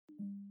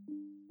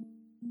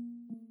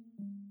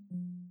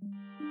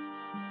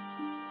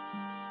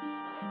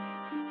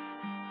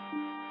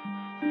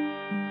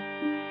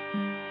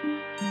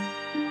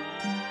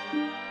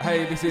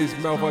Hey, this is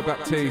Melvoy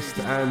Baptiste,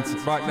 and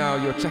right now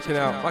you're checking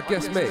out my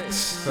guest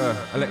mix for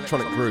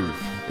Electronic Groove.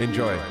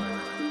 Enjoy.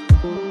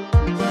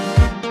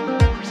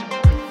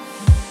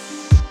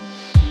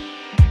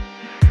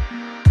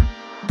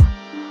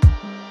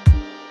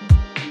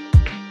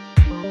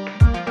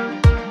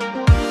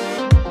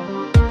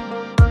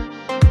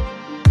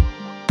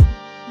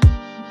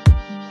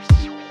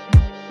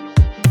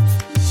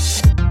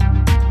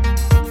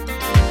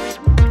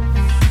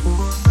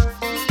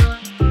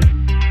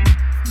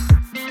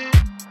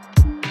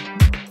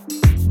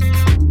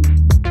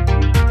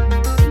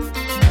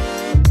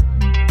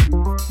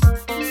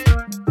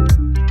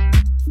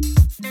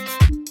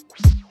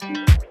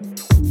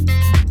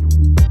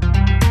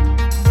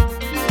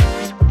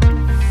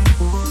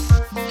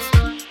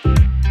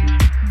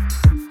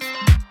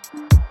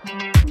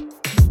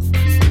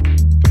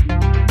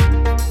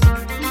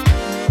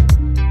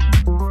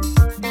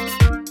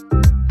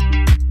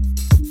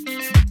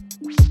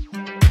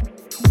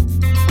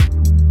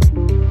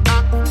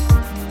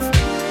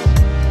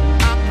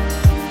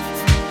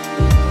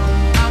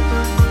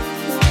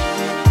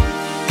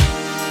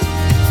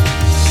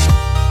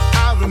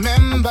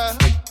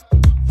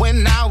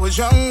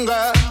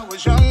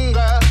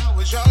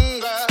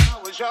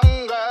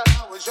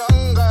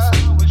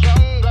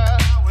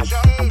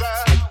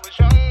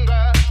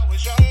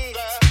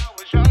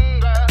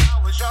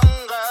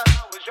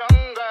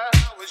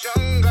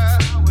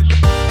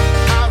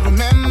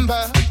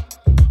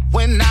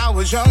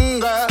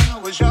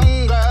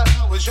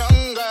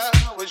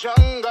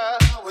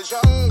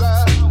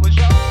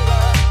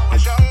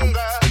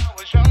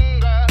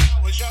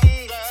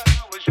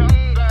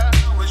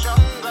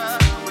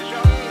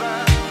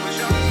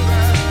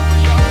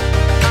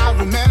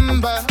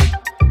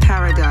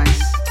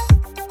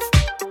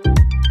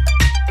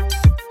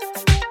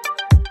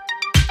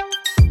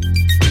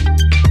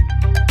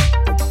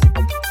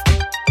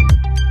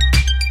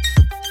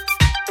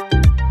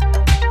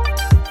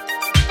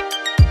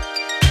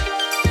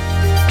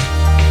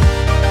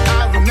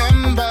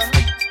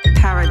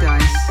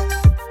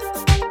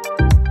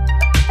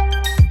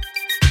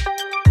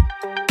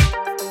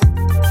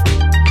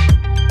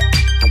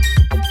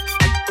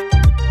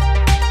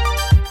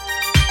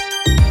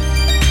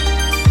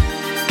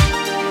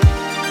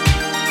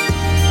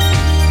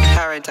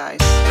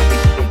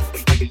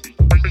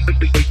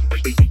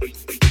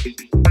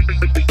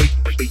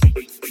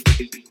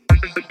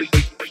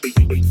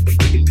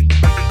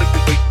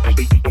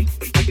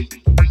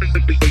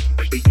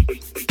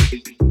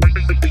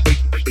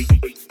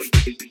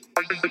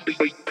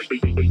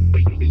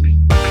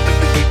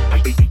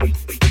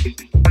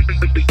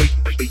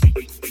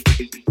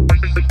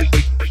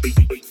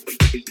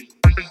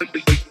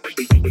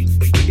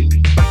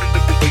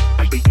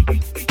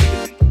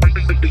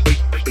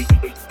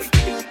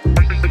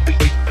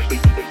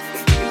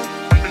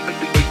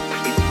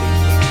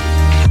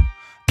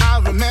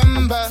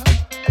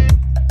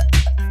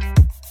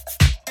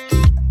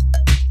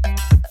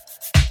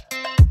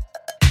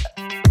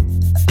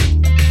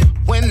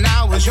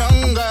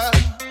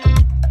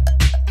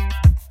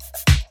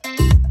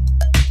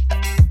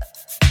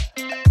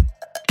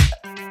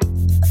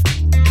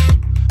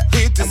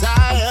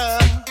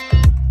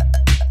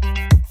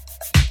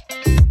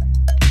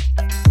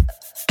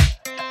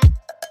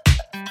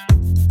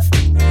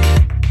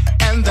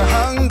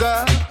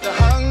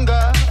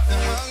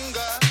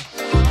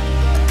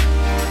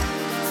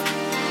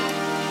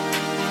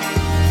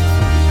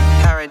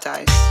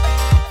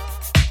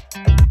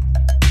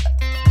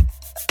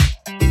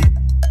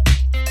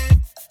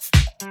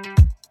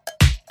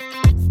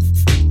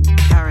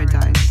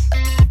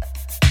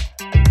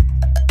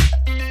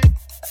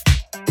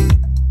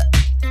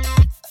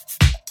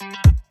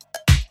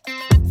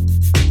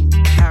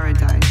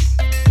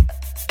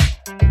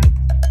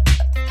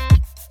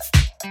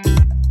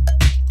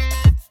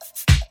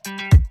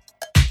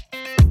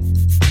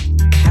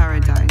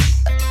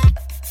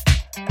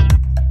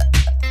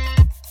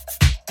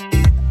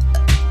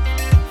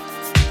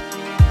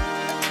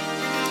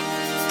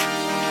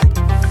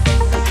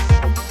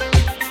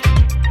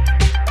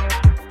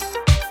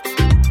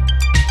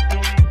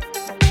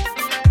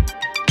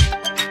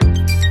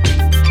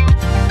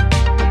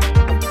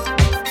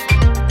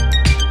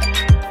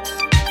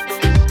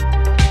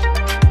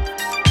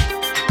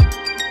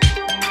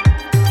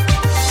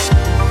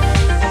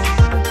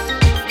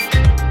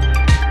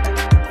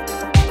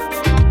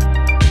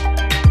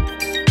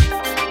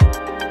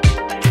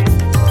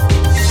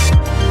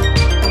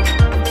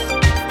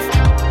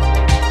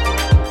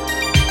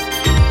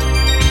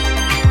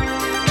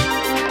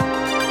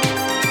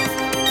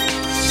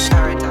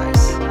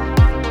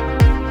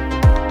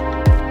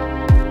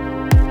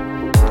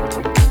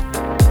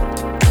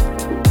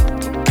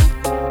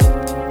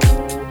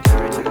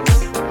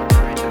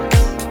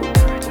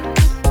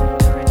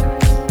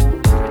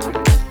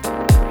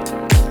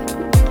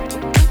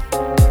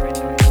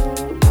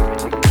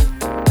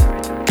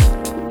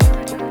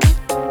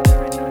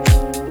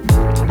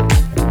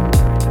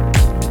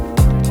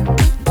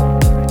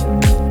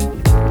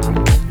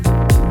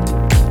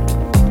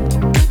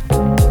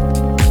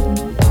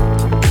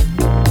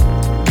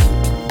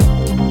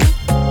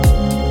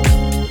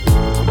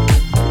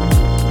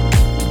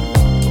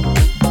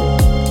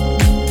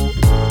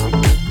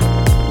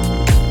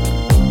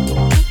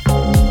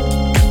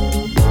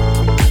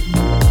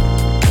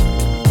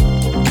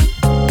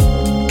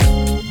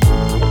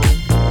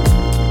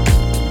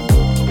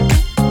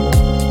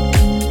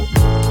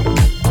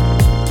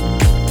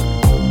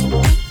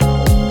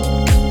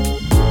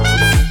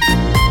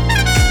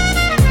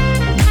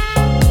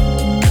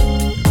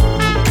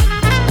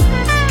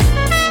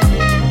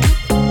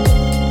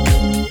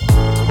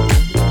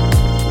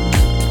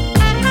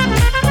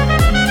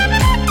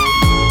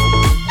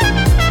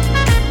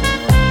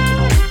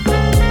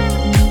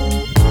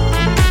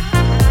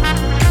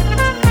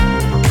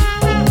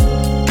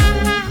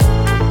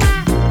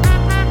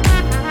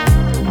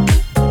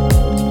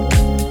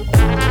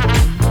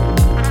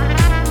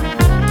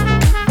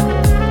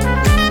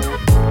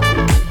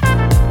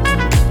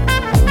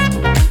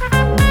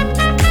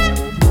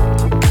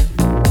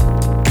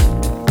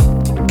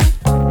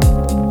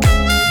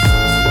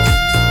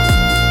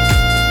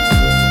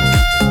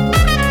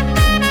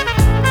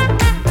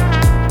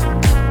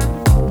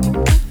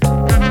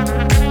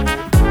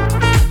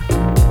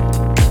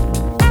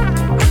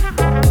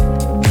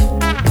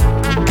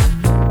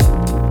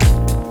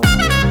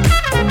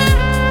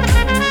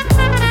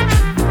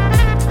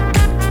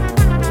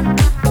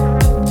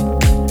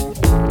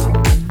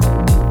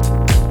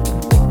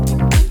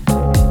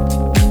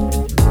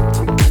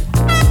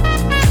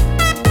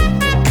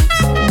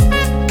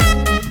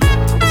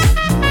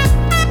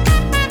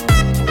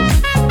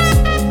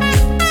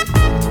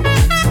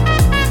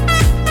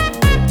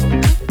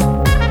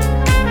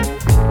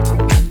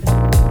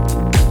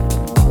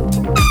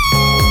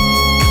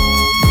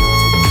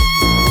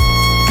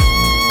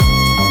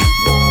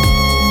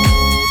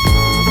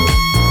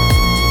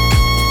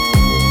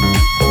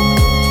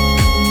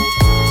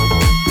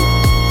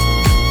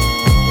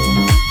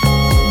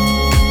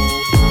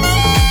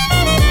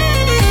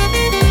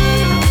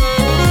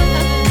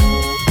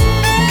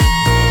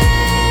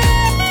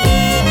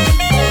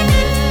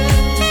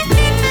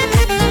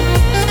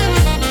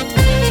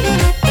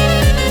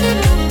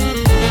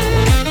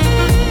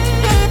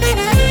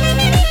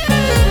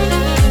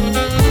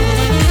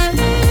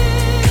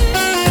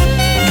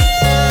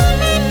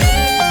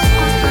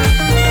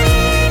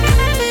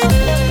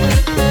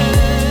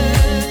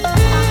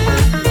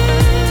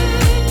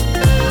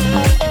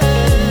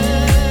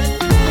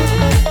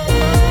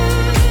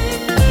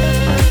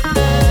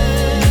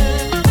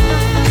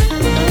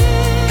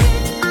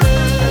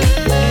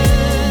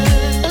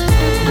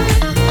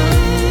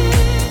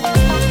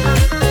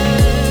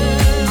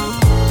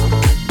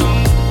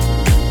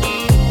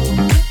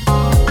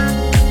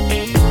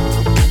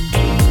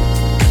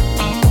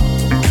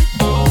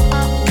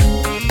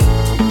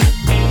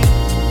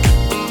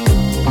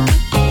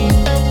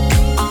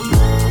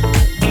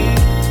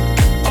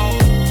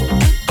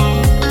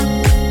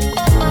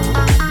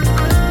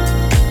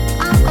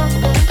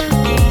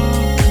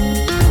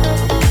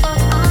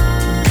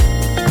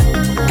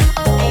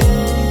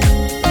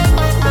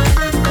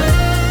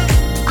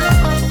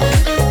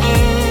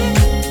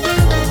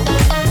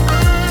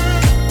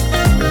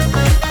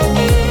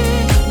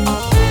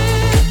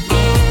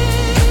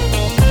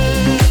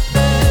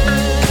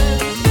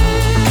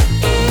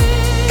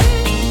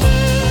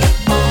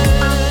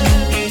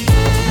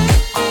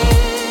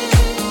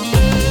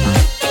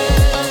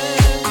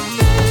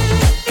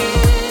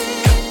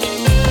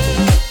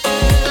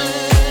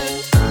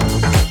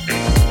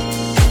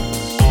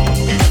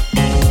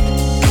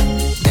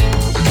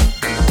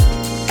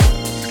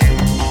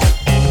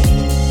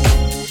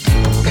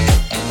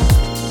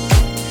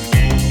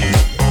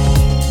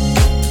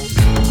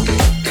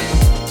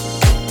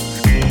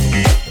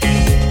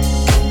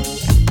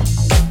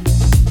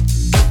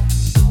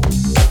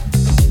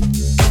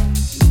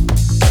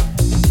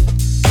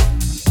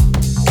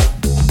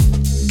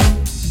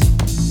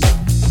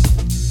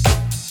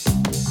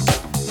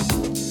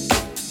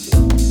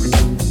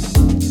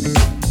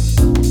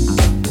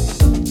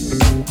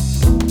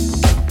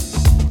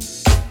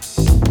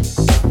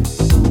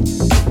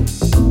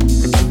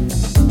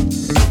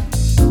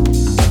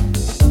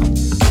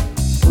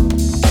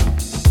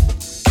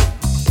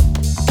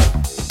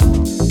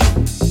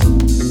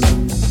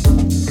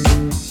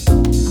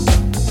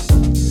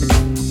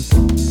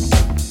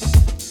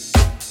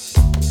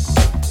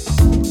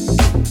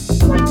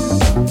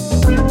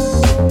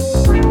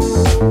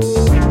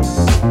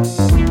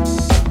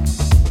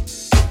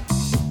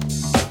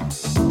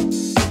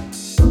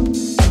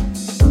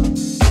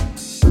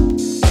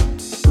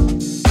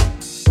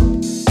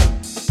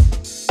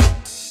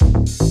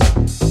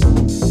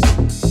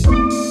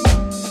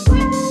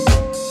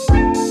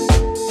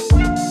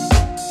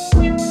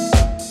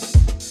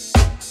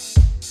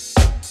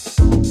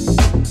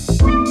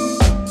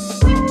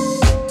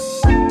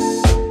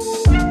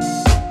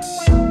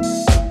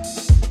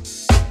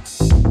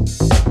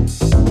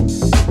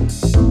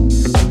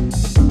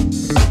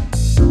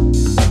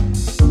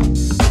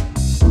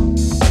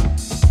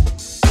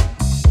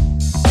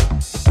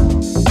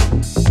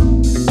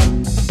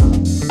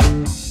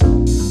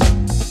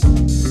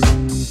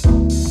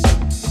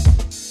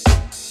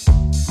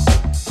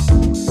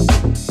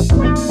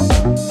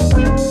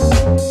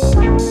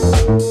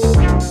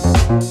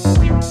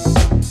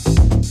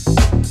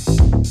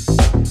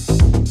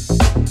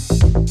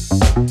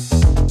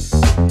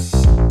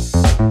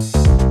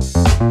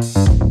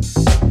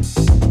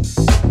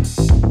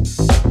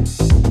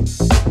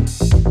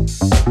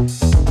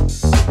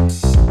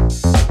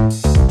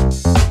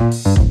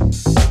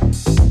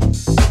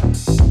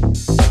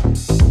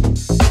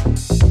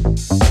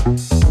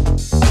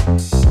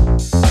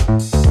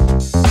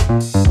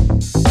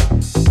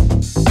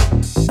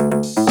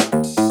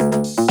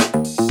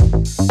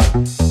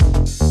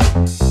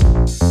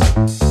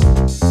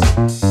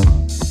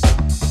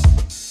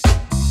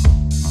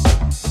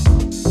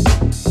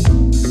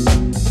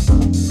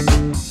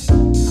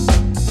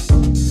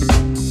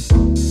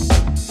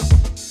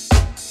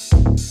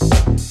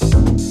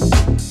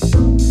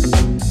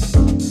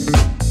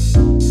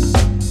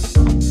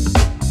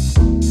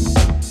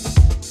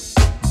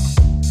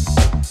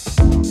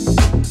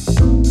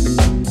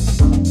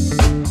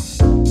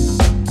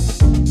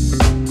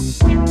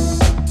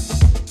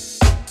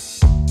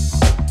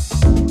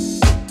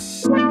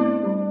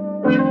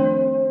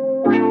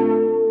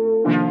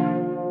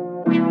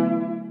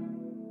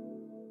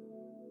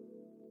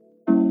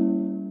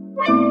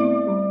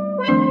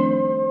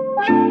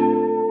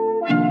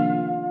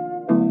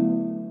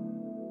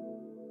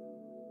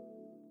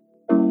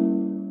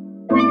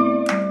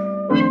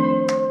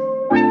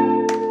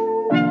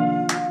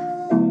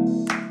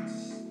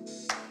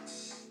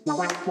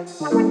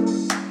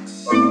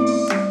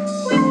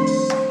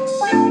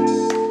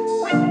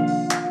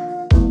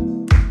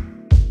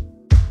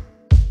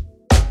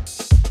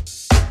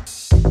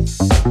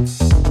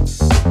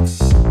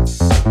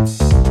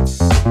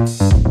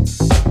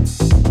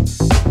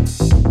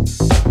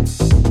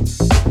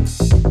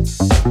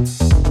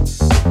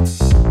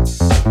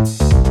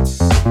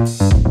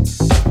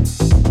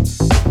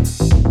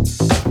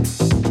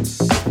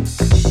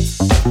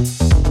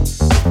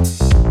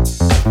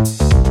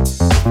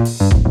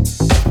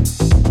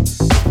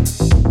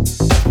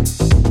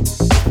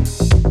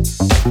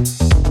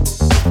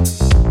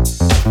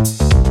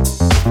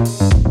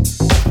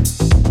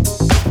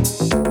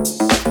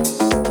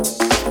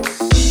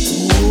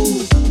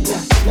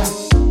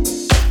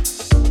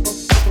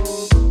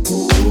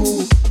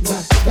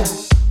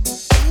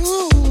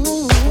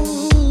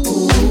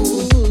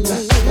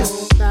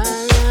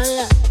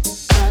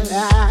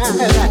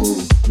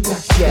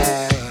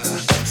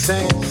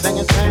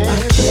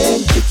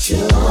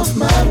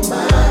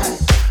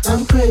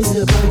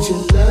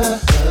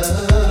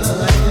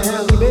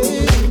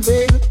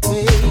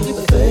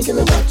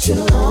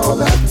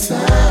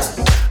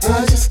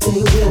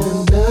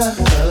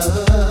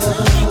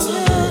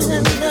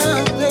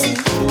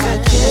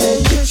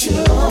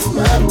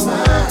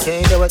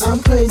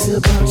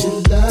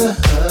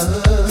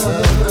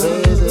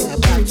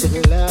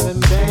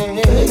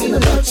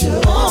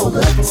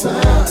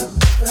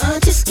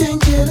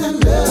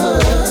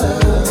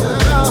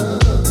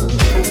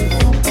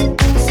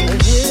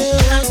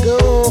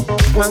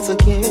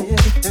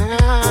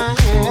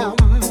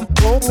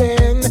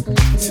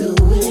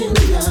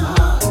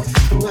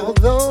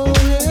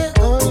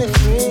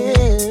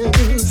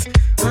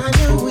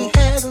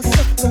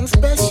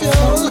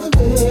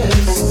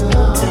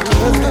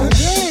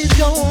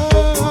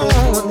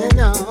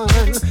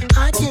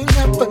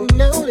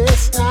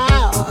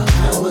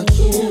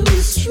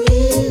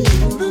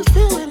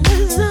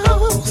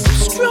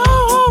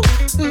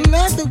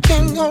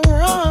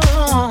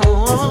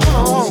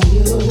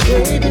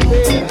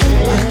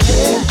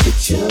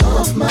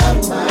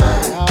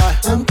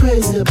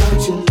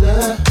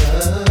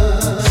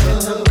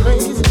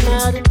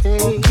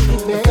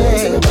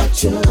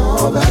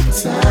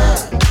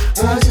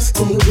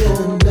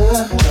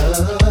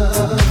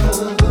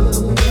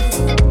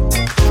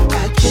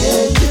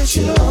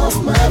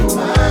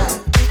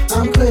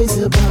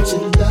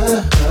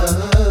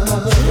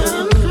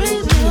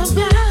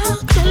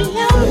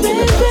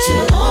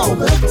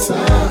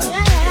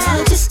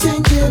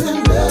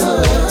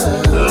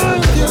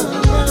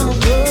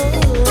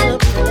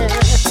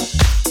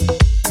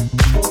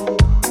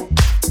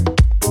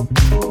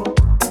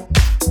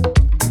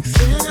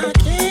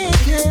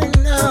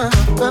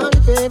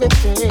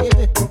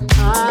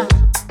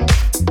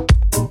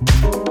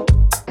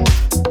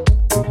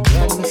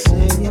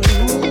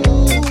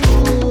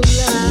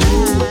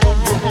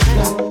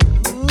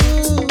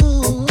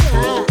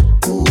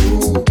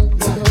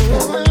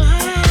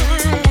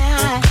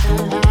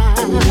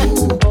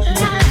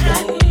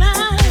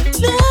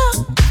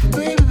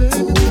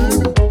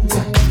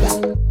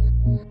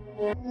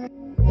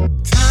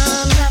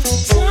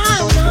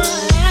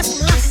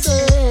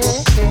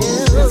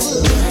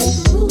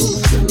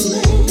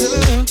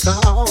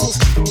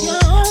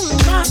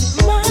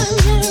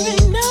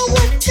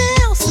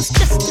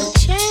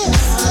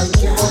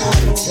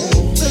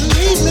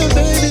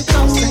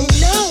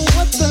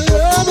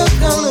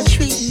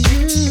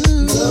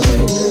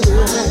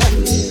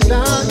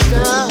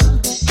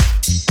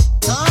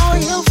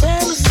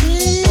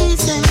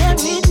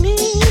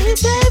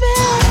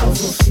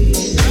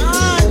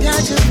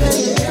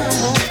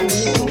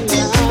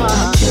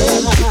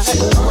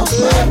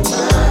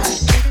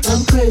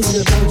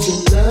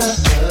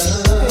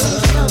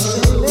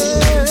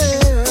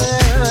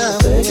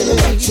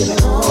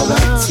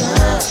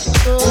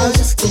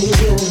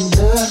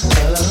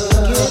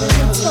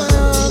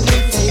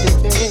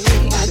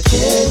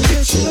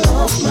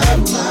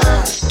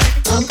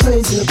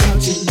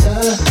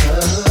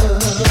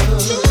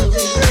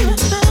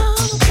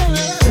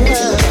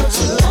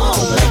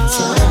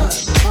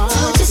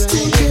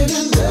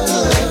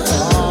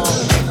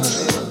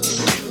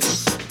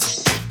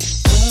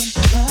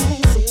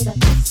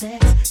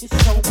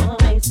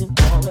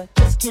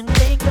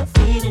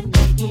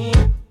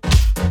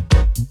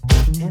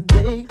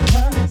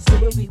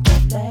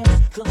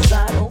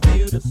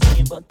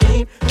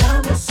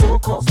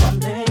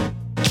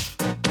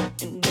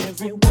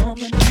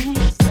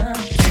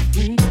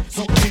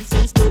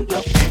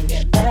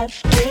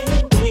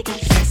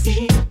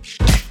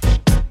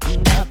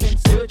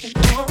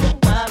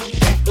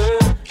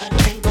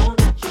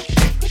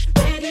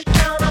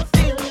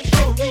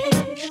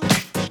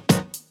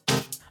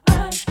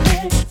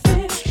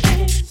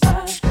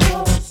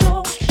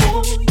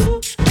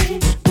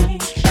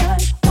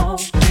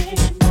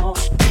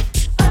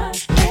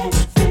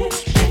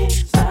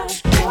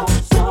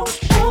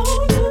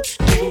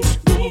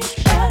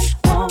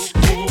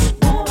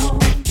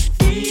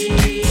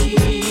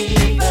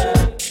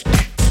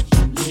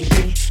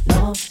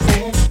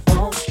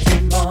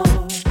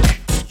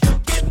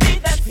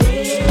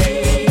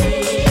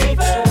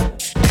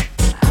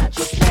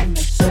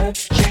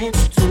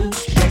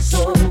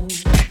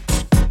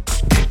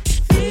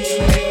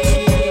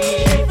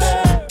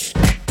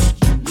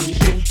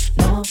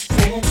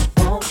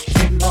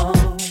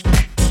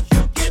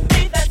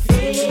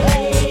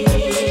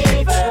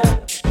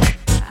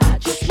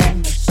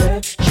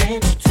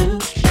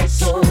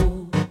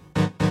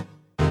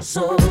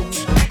 So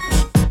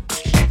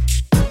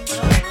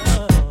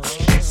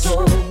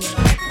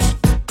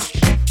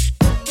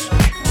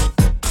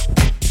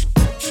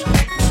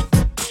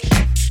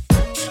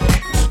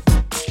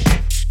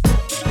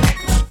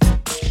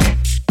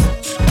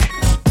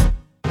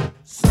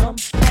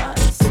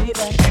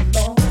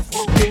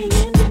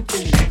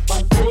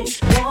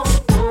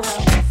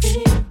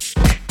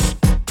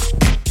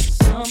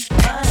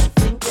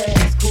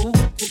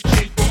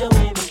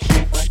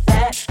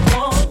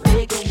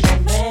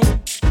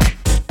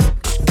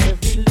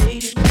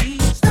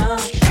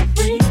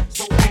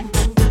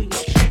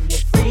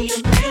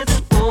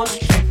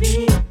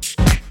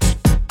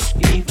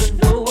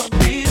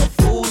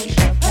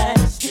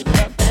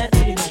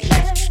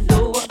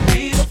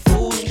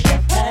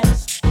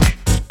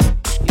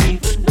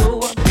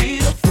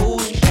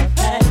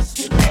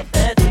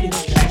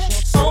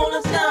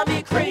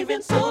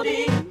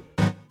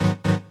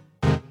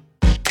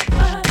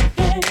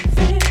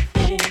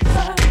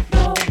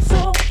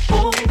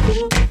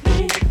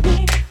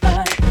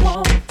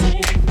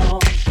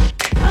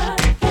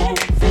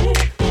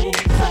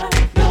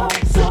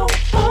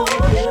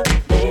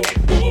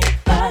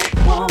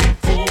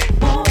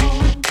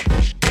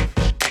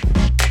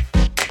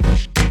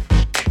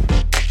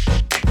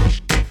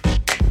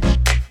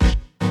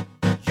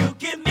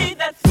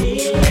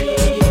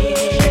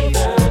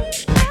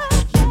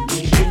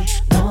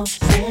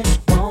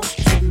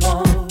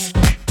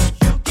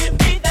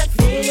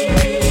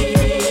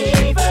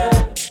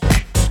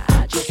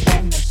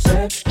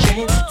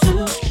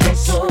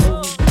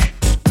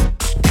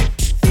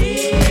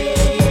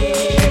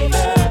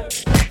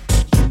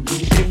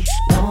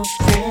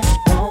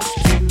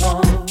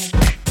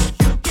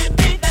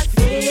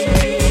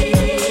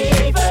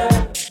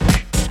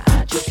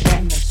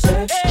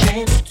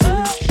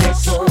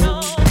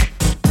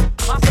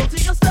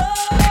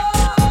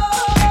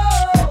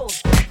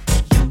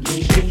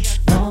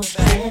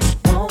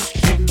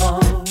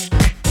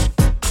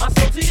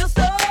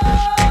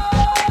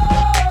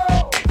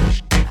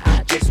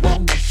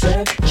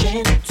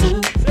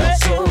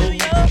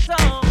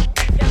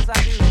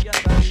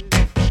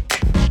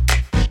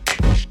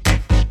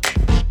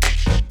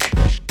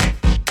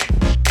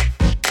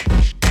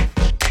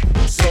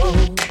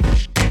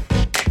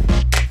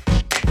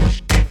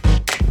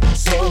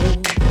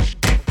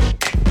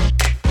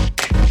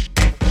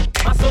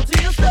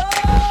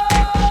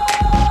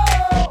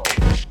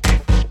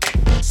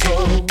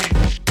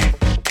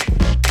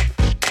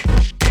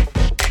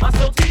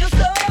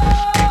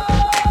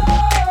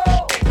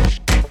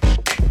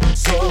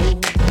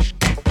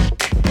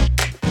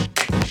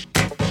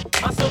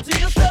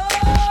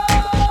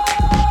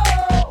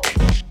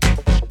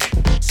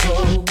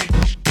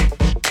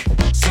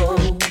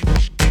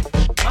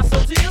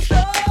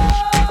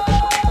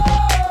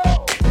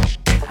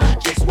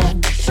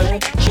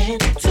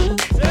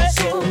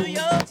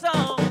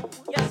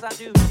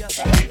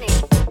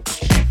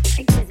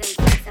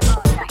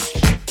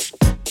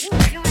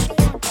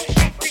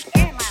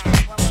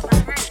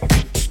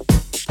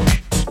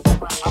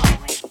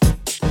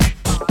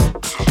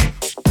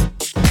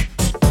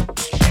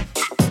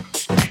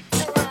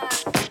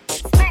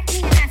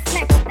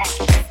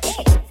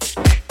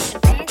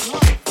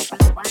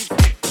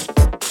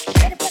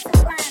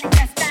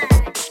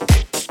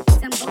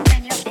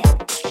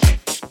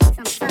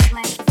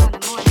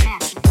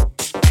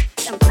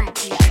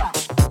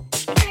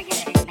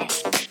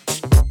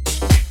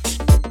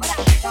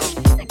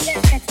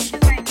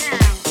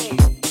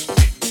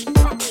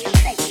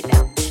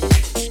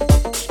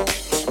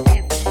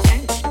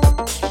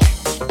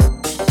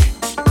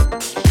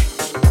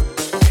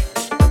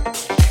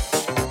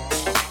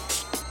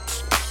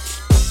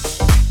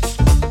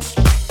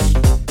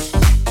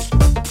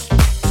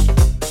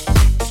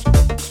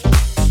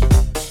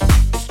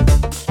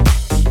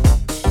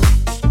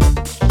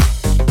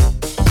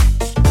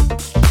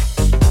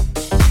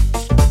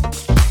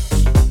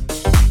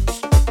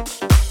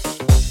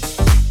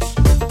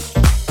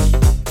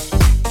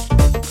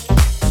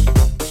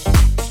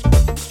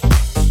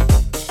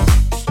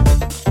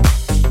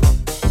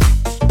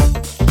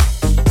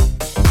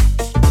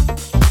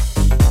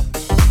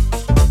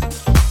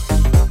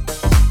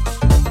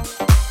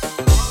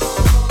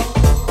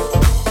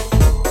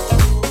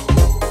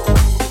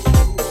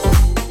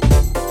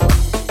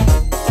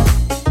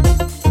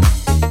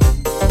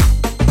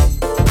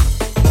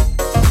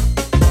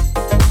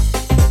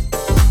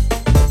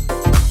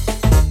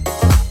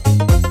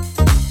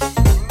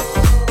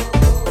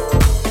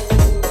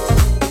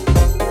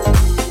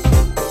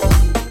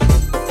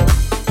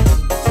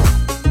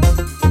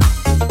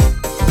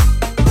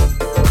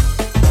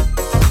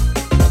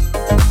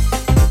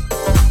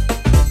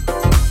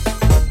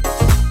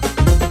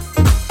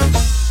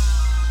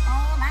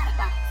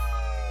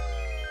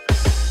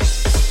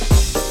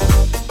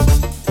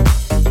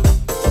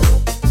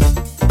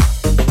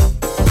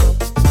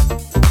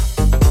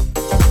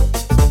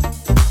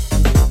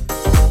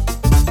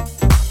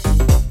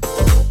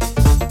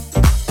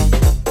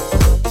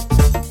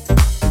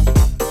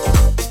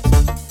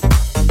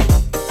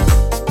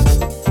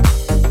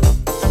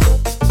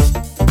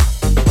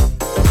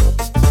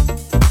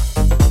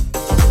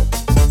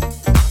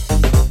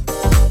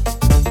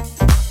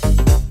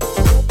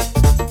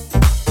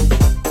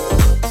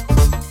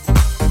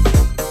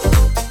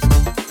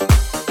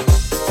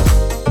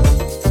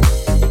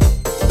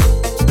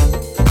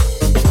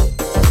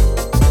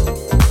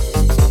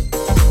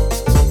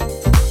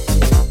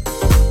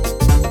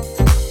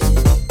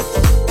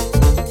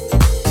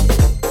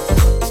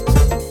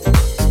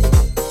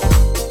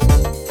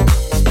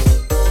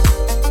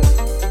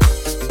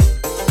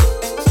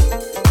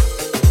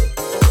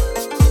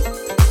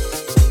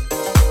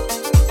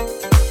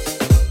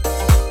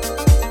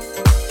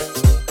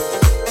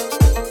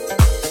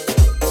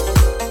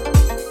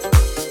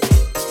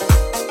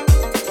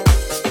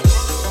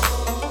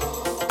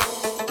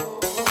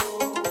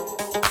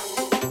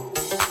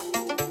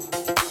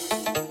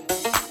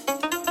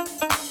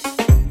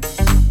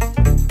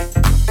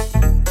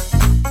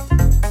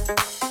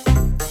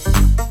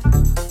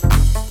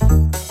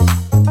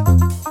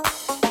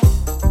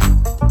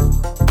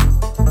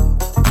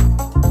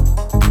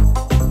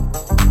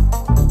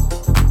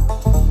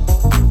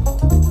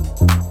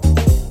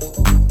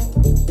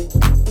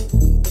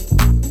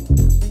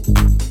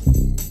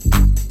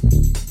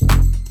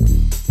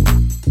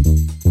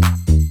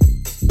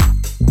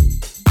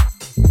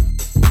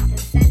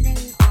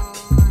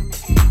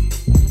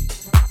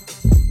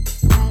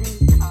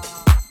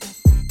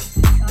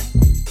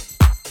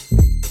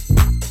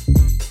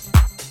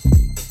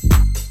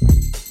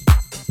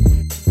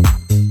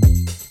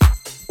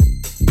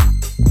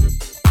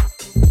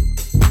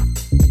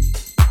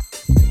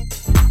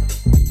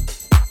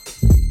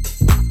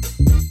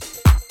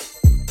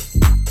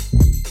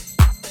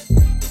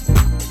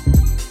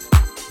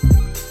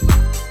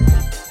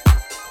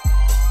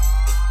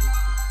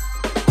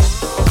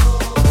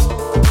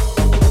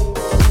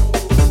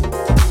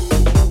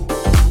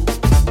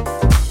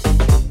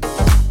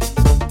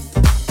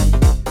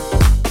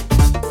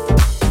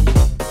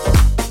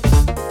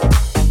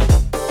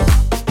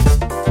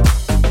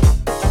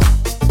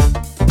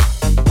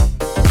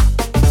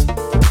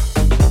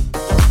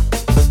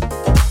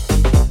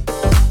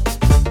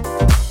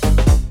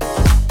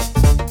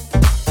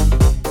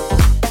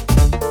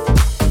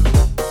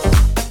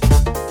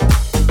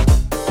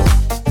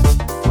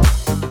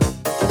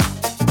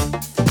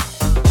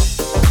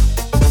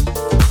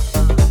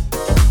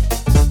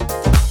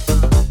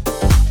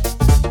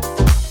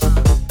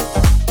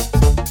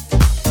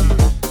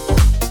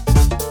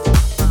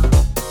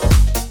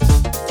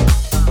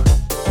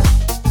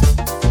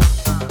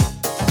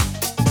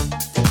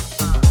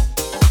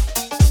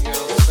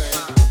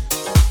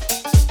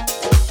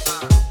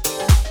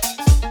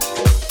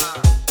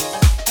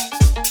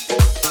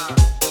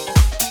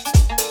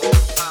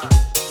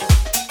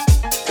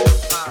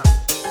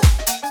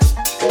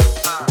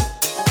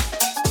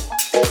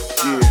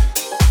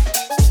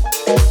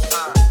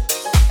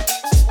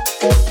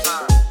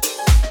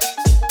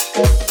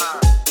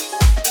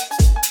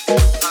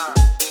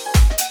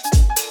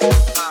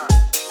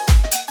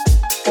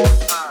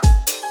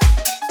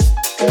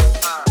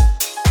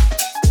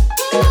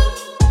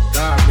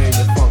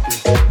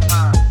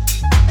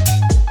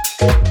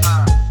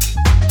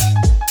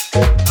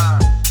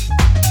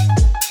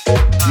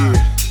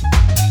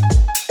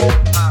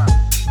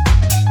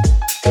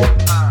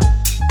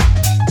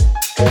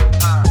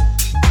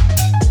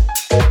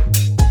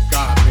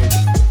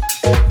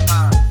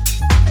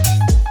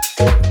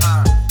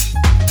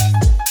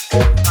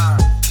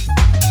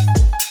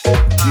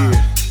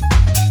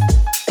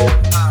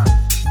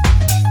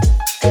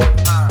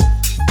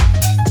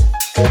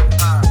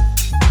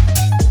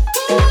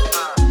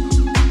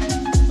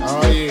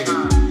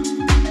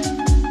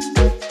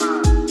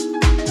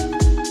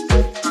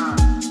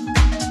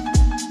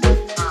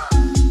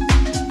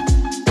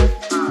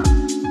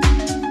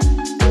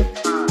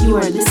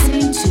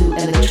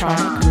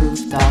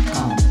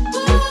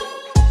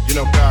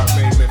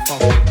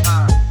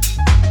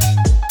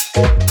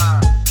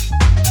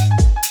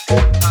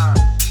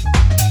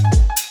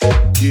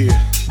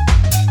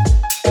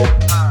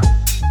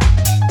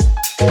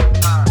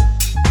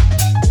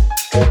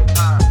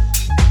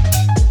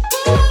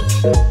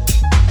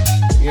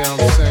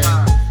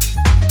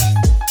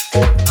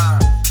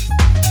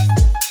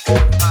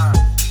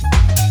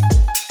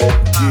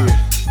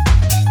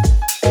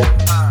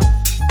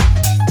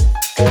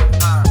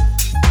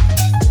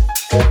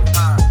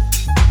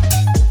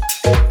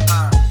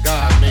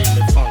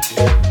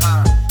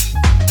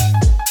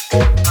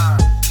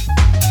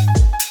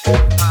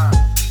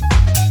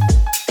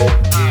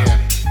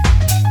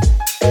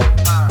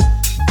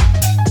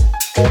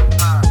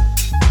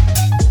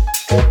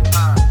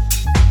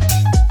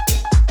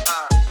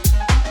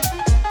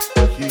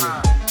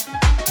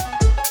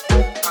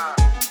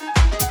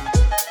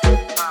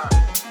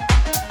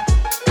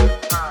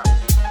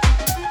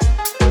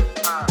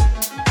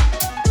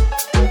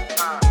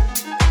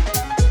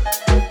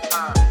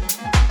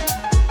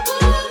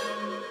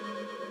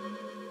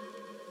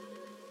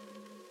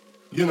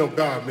You know,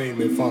 God made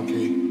me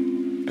funky,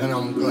 and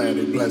I'm glad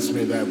He blessed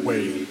me that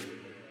way.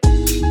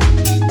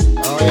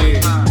 Oh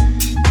yeah.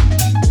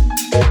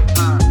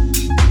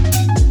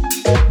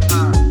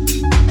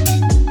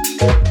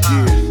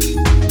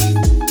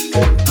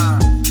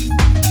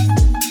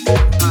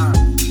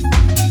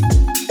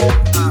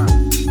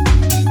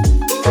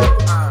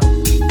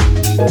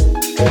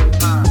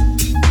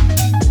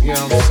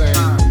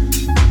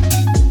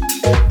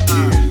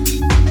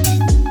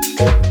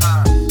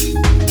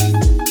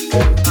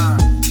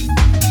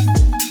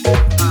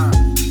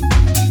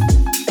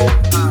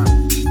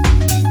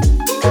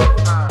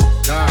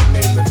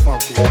 Made me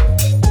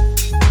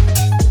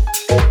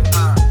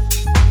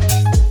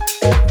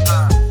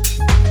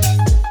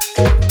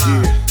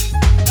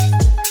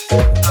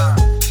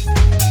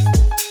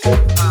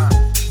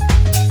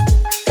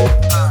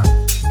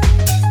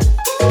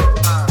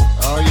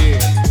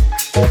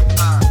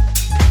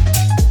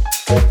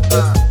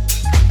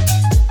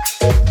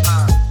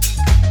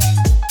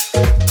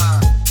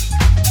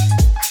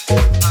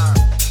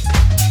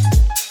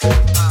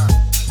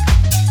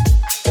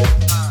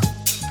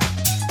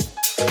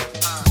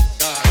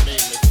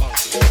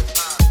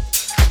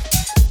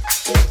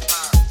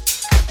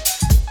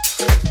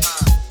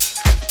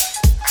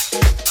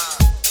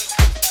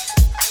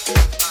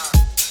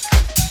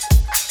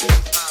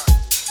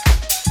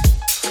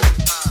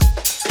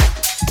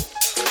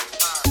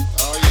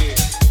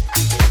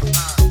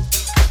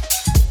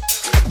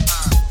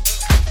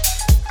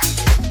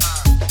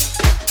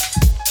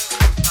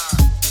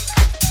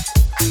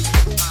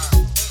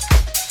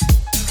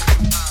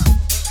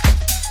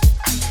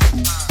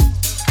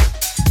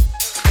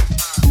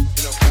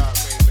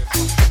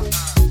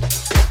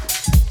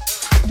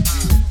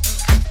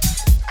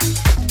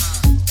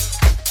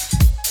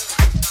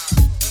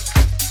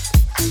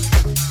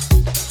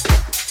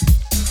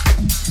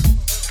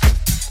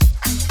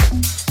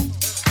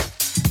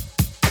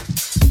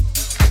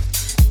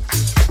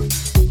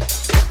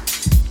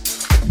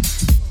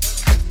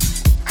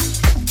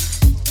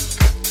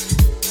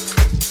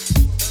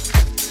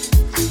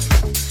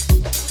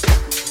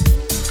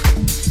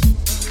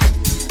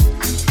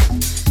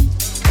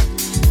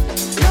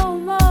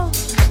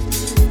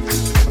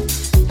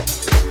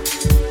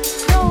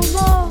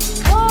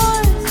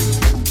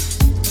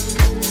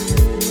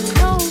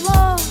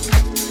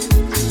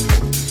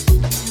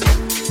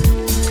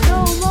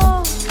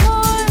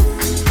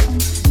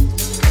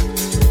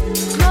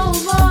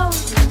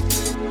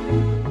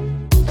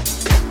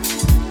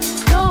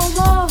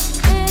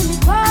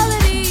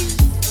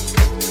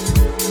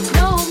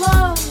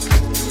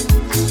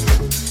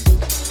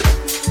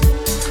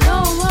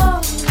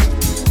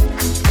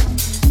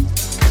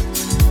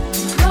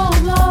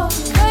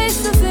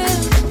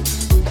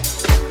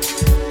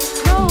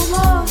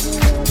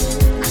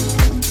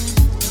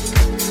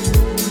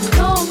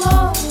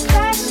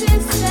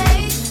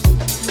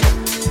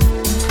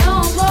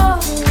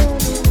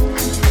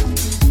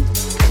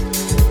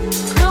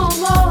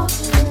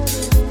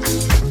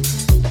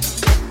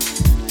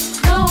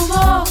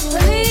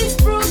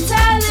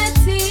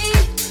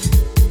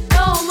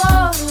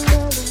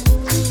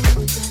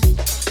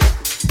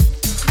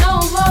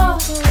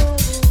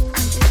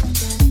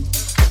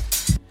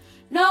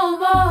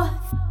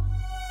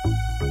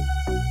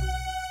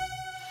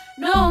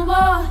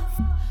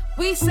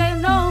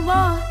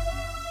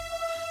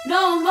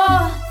no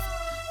more.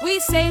 We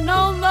say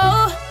no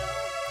more,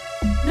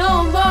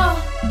 no more.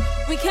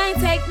 We can't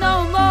take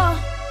no more,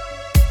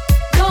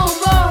 no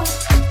more.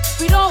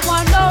 We don't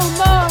want no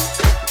more,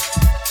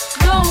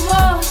 no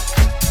more.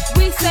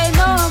 We say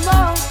no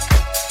more,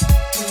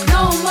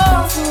 no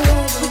more.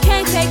 We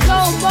can't take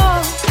no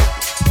more,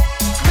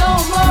 no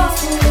more.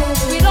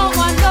 We don't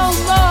want no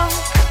more,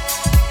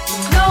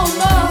 no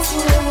more.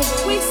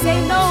 We say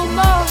no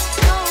more,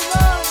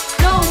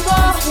 no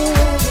more.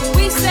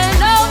 We say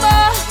no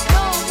more,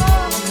 no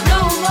more. We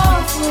say no more, no more.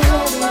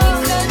 We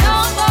say no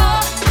more,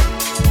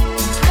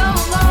 no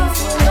more.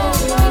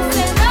 We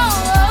say no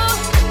more,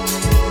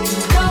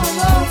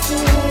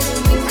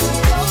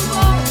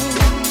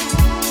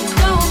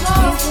 no more.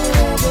 Peaceful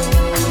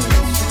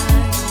revolution.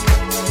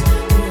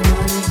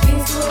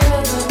 Peaceful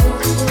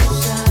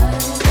revolution.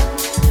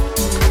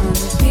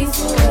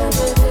 Peaceful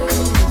revolution.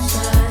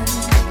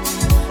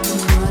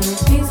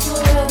 Peaceful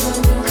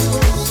revolution.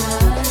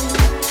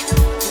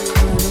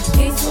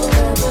 Peaceful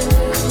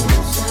revolution.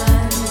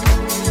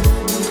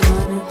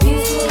 Peaceful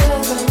revolution.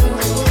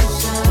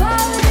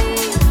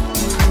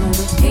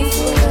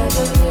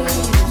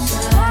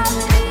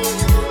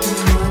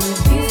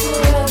 Peaceful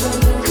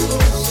revolution.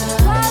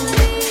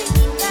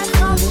 That's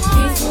all we want.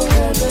 Peaceful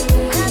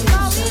revolution. That's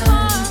all we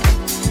want.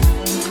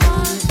 We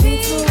want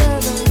peaceful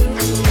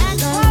revolution. And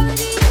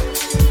quality.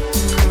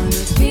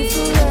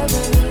 Peaceful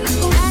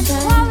revolution. And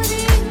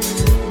quality.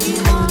 We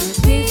want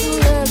peaceful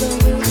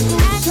revolution.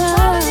 And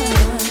quality.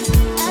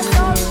 That's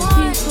all we want.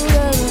 Peaceful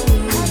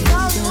revolution. That's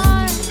all we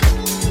want.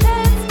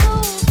 Let's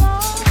move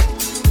on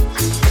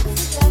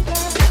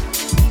together.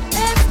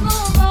 Let's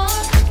move on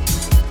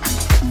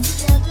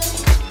together.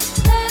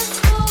 Let's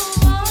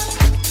move on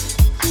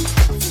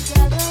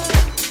together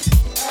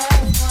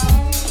as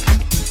one.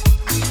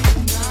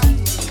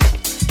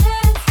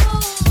 Let's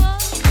move on.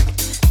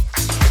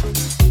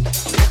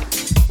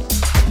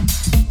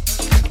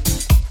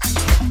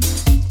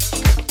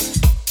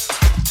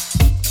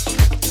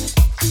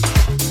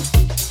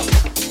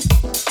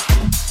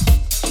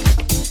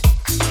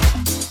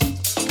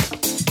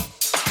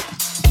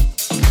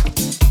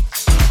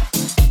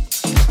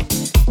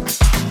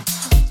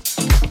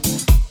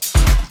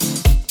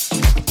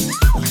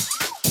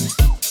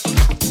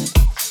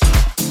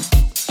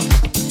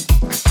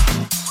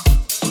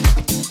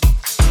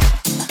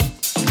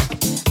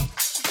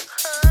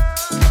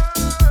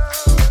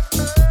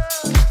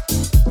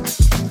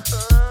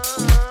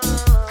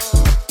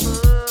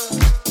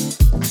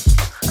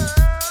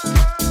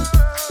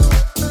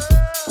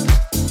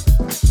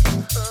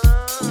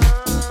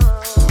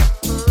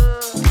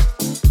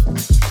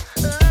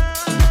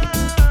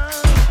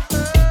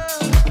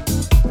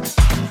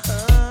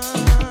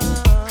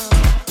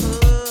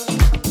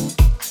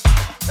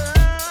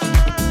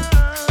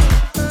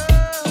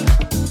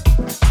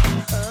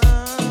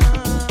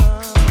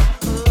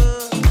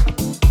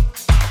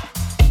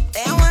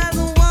 There was a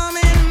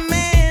woman and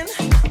man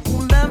who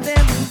loved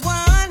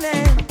everyone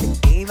and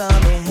gave all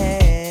they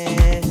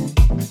had.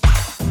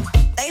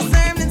 They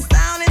served and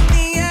salted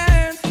the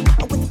earth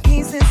with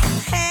pieces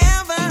of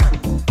heaven,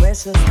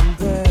 precious and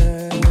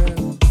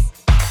pearls,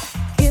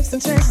 gifts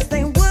and treasures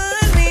they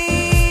would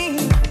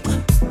leave.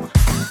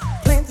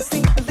 Plant the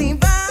seed,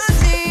 leave a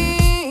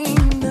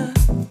gene.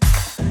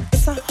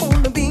 It's a whole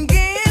new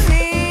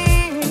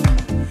beginning.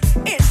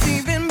 It's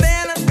even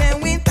better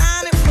than we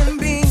thought it would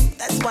be.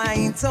 That's why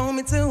he told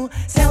me to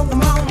tell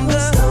them all the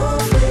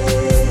story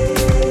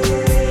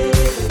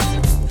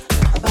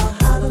about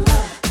how to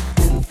love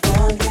and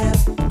forget.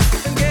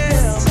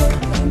 Girl,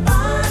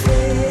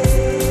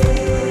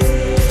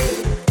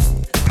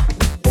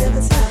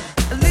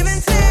 live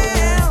and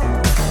tell.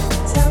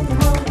 Tell them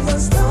all the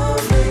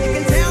story. You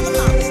can tell them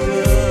all the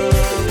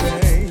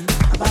story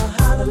about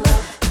how to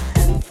love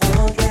and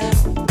forget.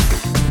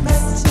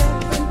 Message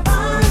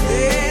everybody.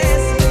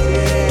 Yes,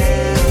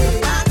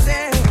 yeah. I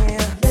dare.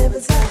 Live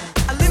and tell.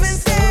 I live and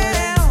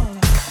tell.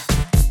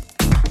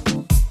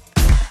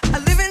 I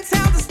live and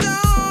tell the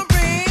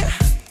story.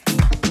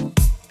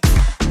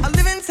 I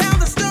live and tell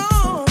the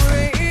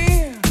story.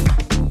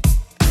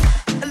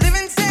 I live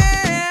and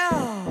tell.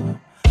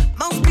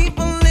 Most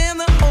people live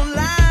their whole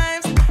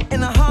lives in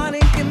a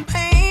heartache and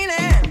pain,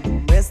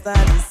 and rest I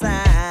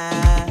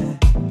decide.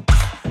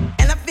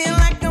 And I feel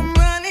like I'm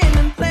running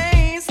in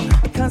place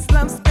because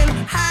love's been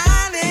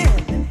hiding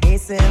and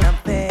hating our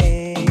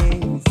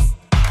face.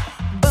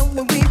 But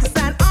when we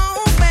decide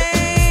on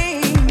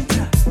faith,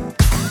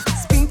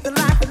 speak the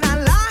life in our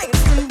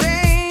lives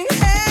today.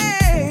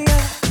 Hey,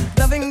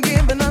 loving,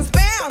 giving us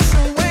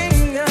special way.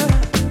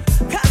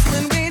 'Cause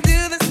when we do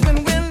this, when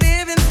we're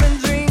living for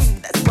dreams,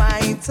 that's why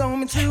he told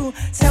me to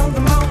tell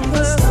them all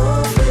the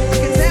story. You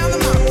can tell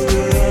them all the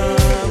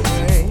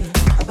story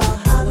about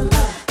how to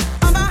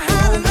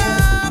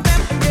love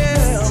and forget.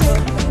 Yes,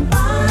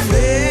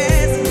 everybody.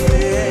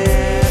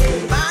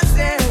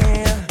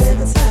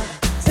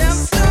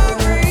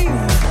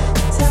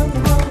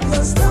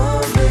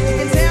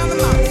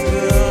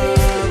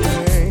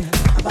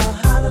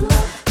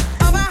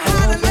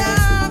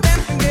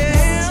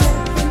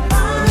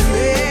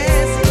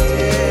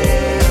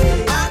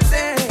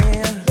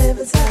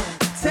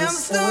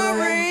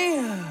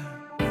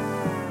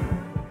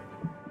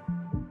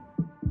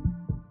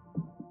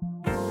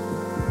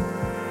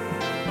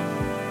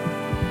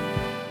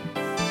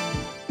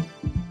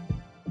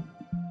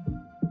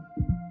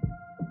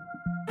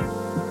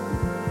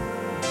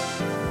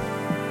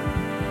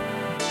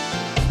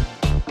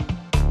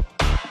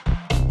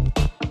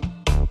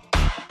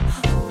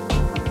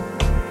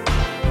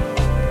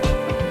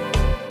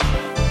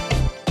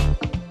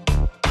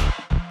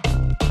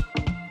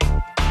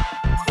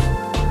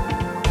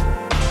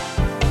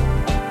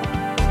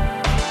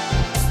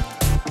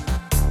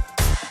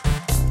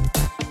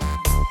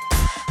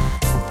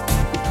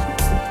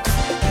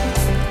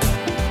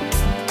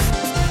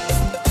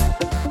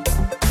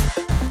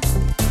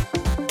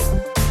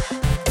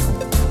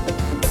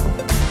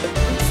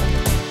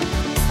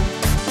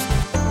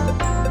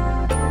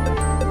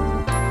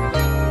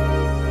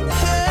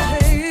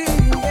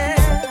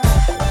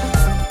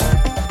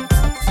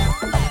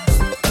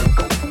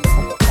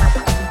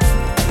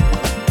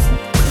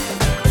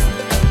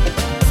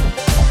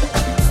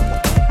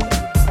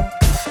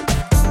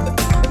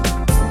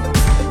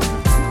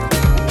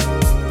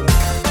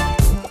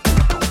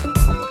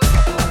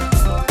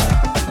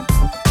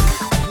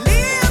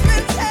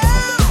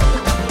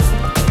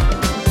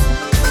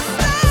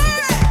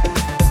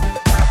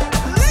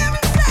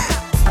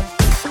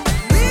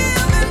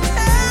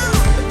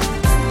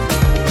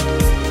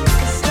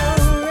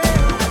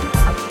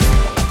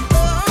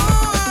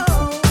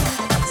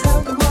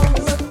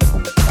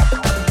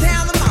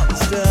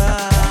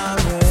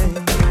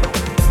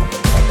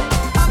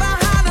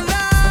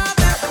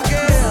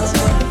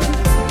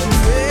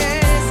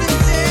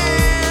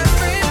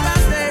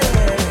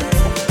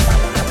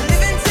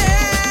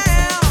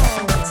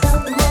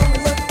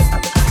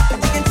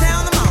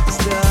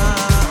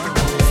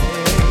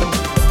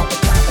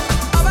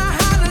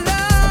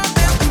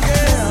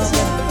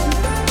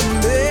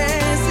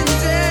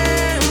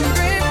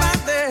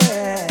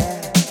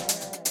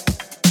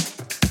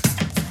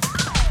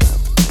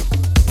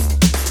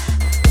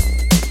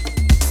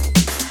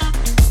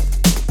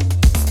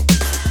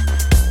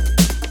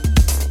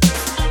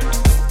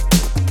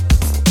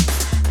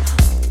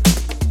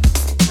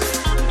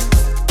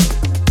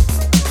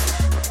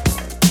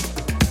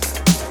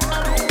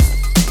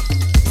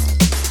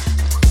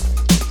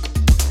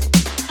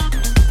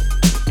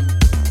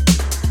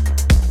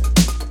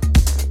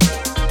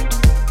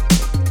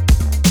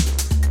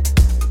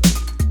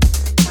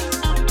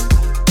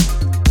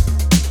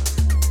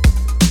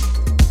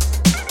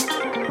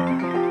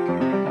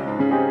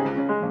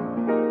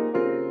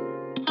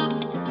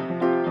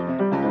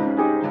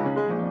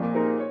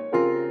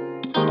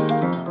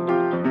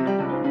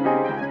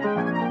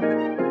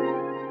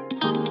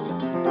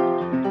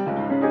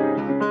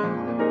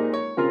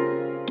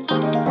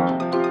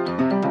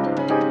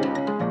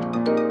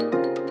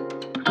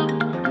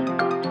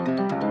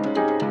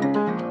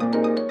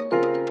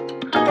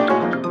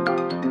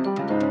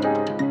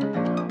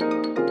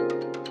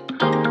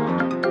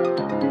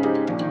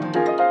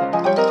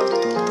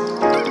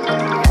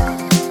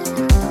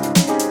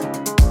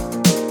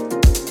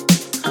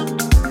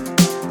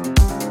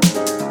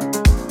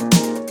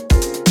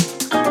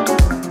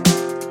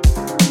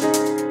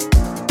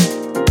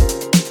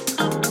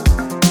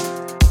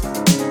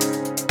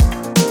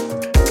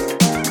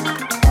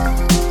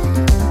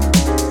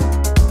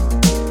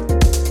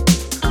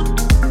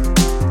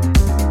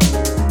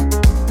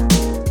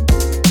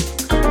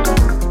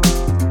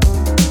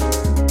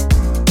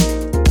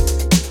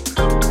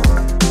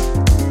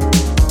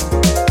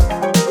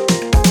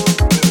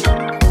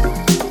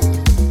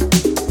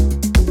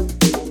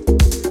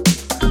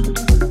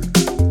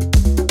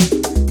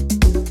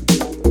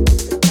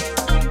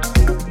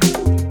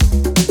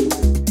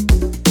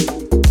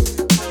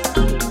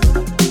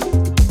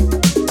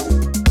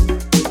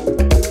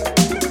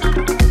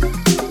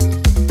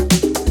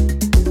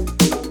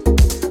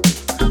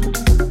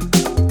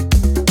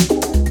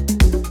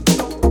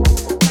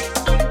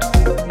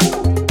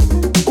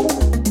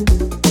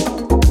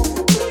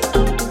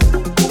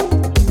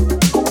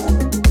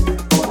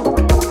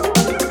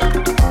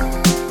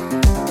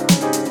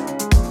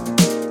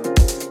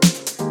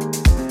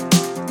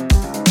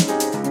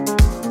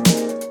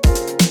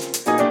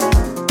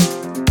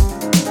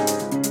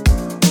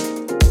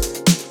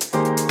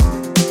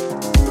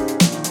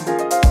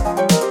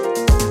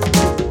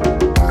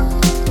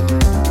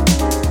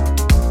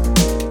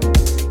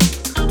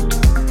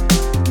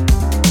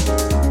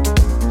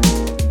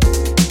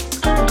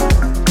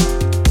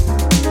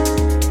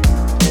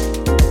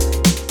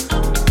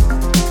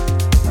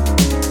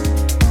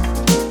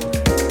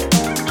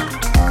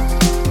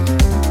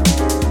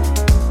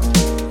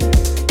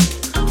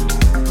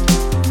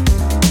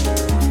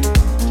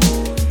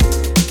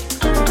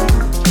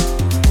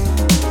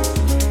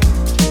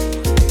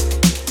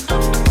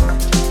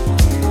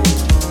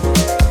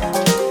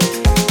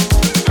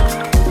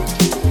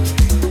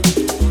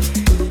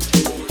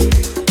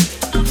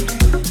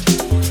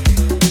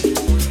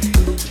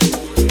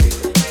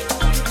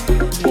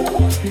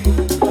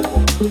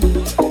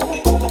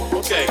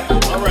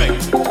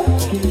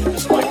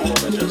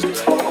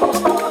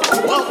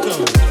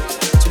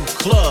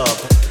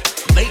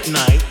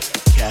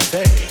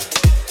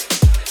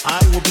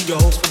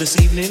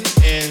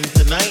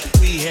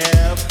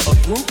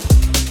 group.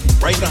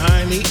 Right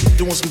behind me,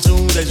 doing some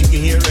tunes as you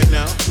can hear right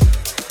now,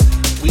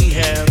 we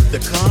have the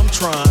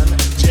Comtron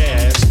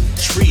Jazz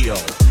Trio.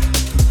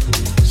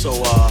 So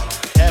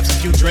have a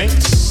few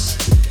drinks,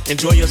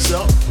 enjoy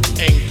yourself,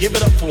 and give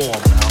it up for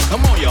them now.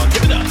 Come on, y'all,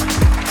 give it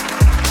up.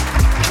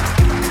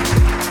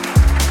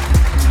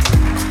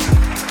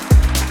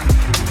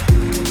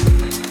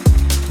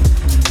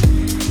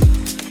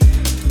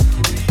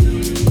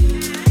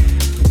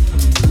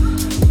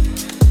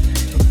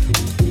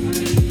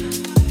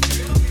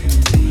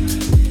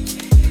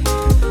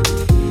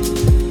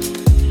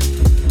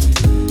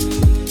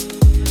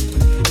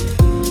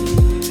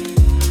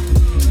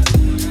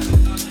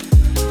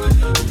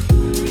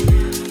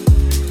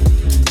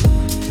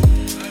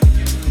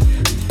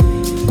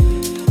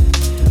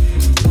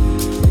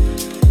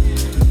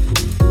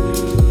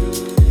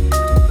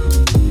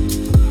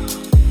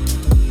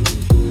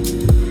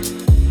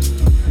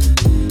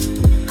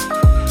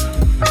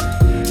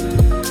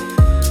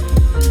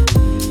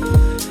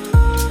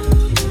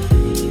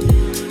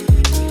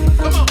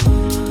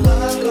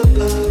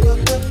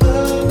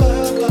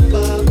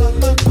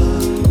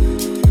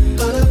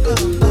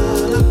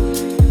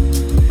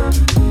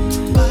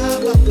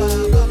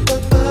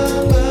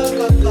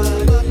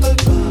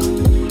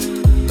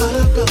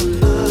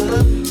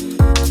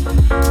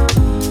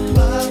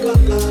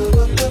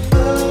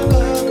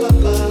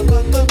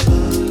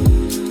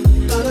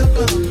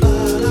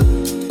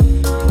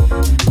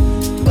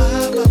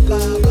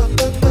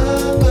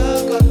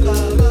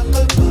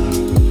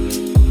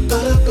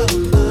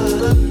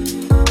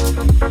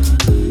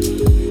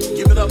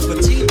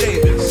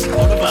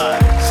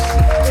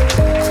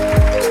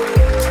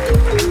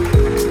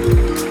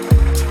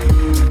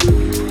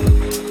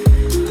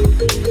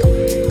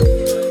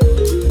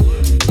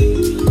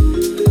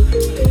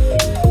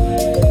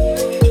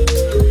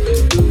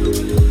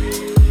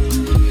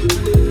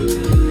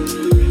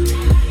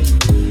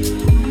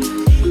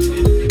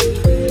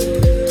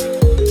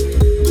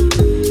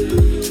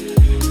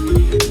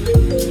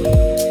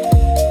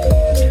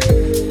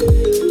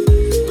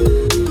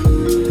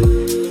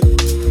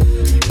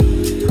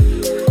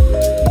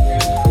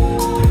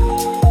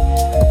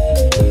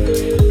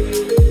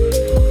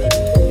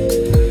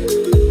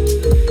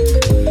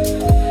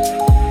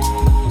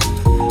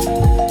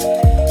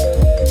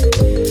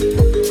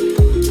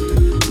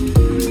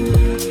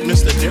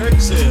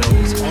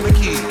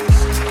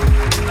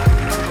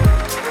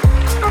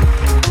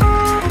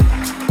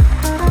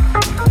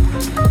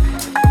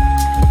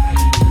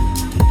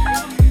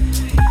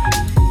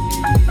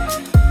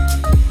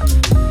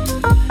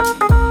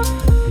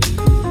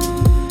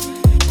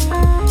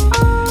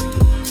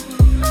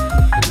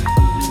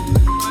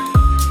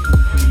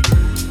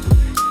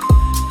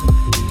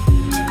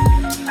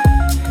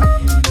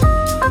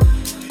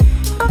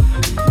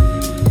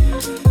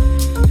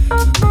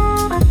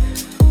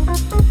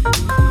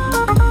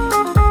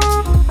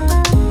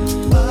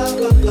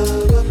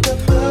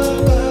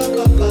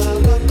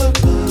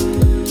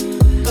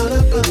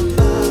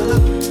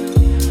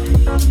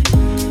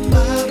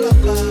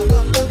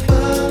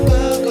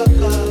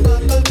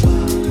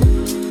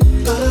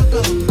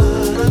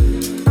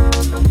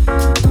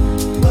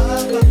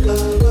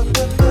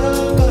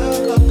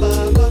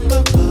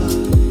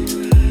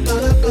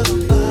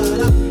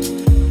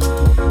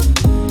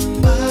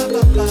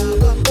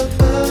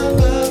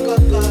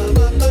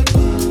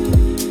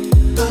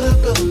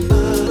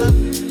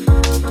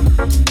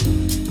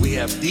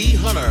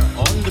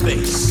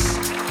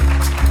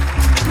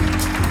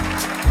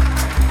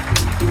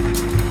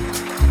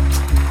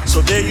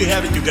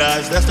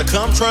 That's the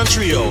Comtron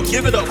Trio.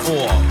 Give it up for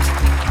them.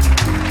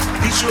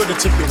 Be sure to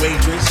tip your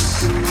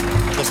waitress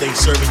because they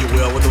serving you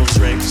well with those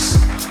drinks.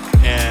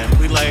 And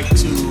we like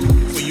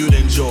for you to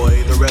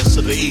enjoy the rest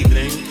of the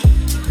evening.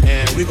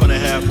 And we're going to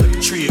have the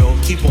trio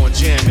keep on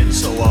jamming.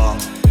 So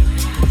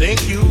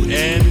thank you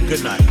and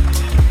good night.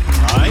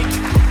 All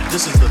right?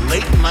 This is the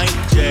Late Night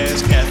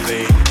Jazz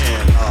Cafe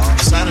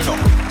and signing off.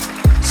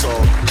 So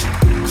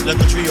let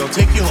the trio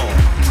take you home.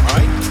 All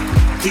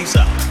right? Peace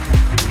out.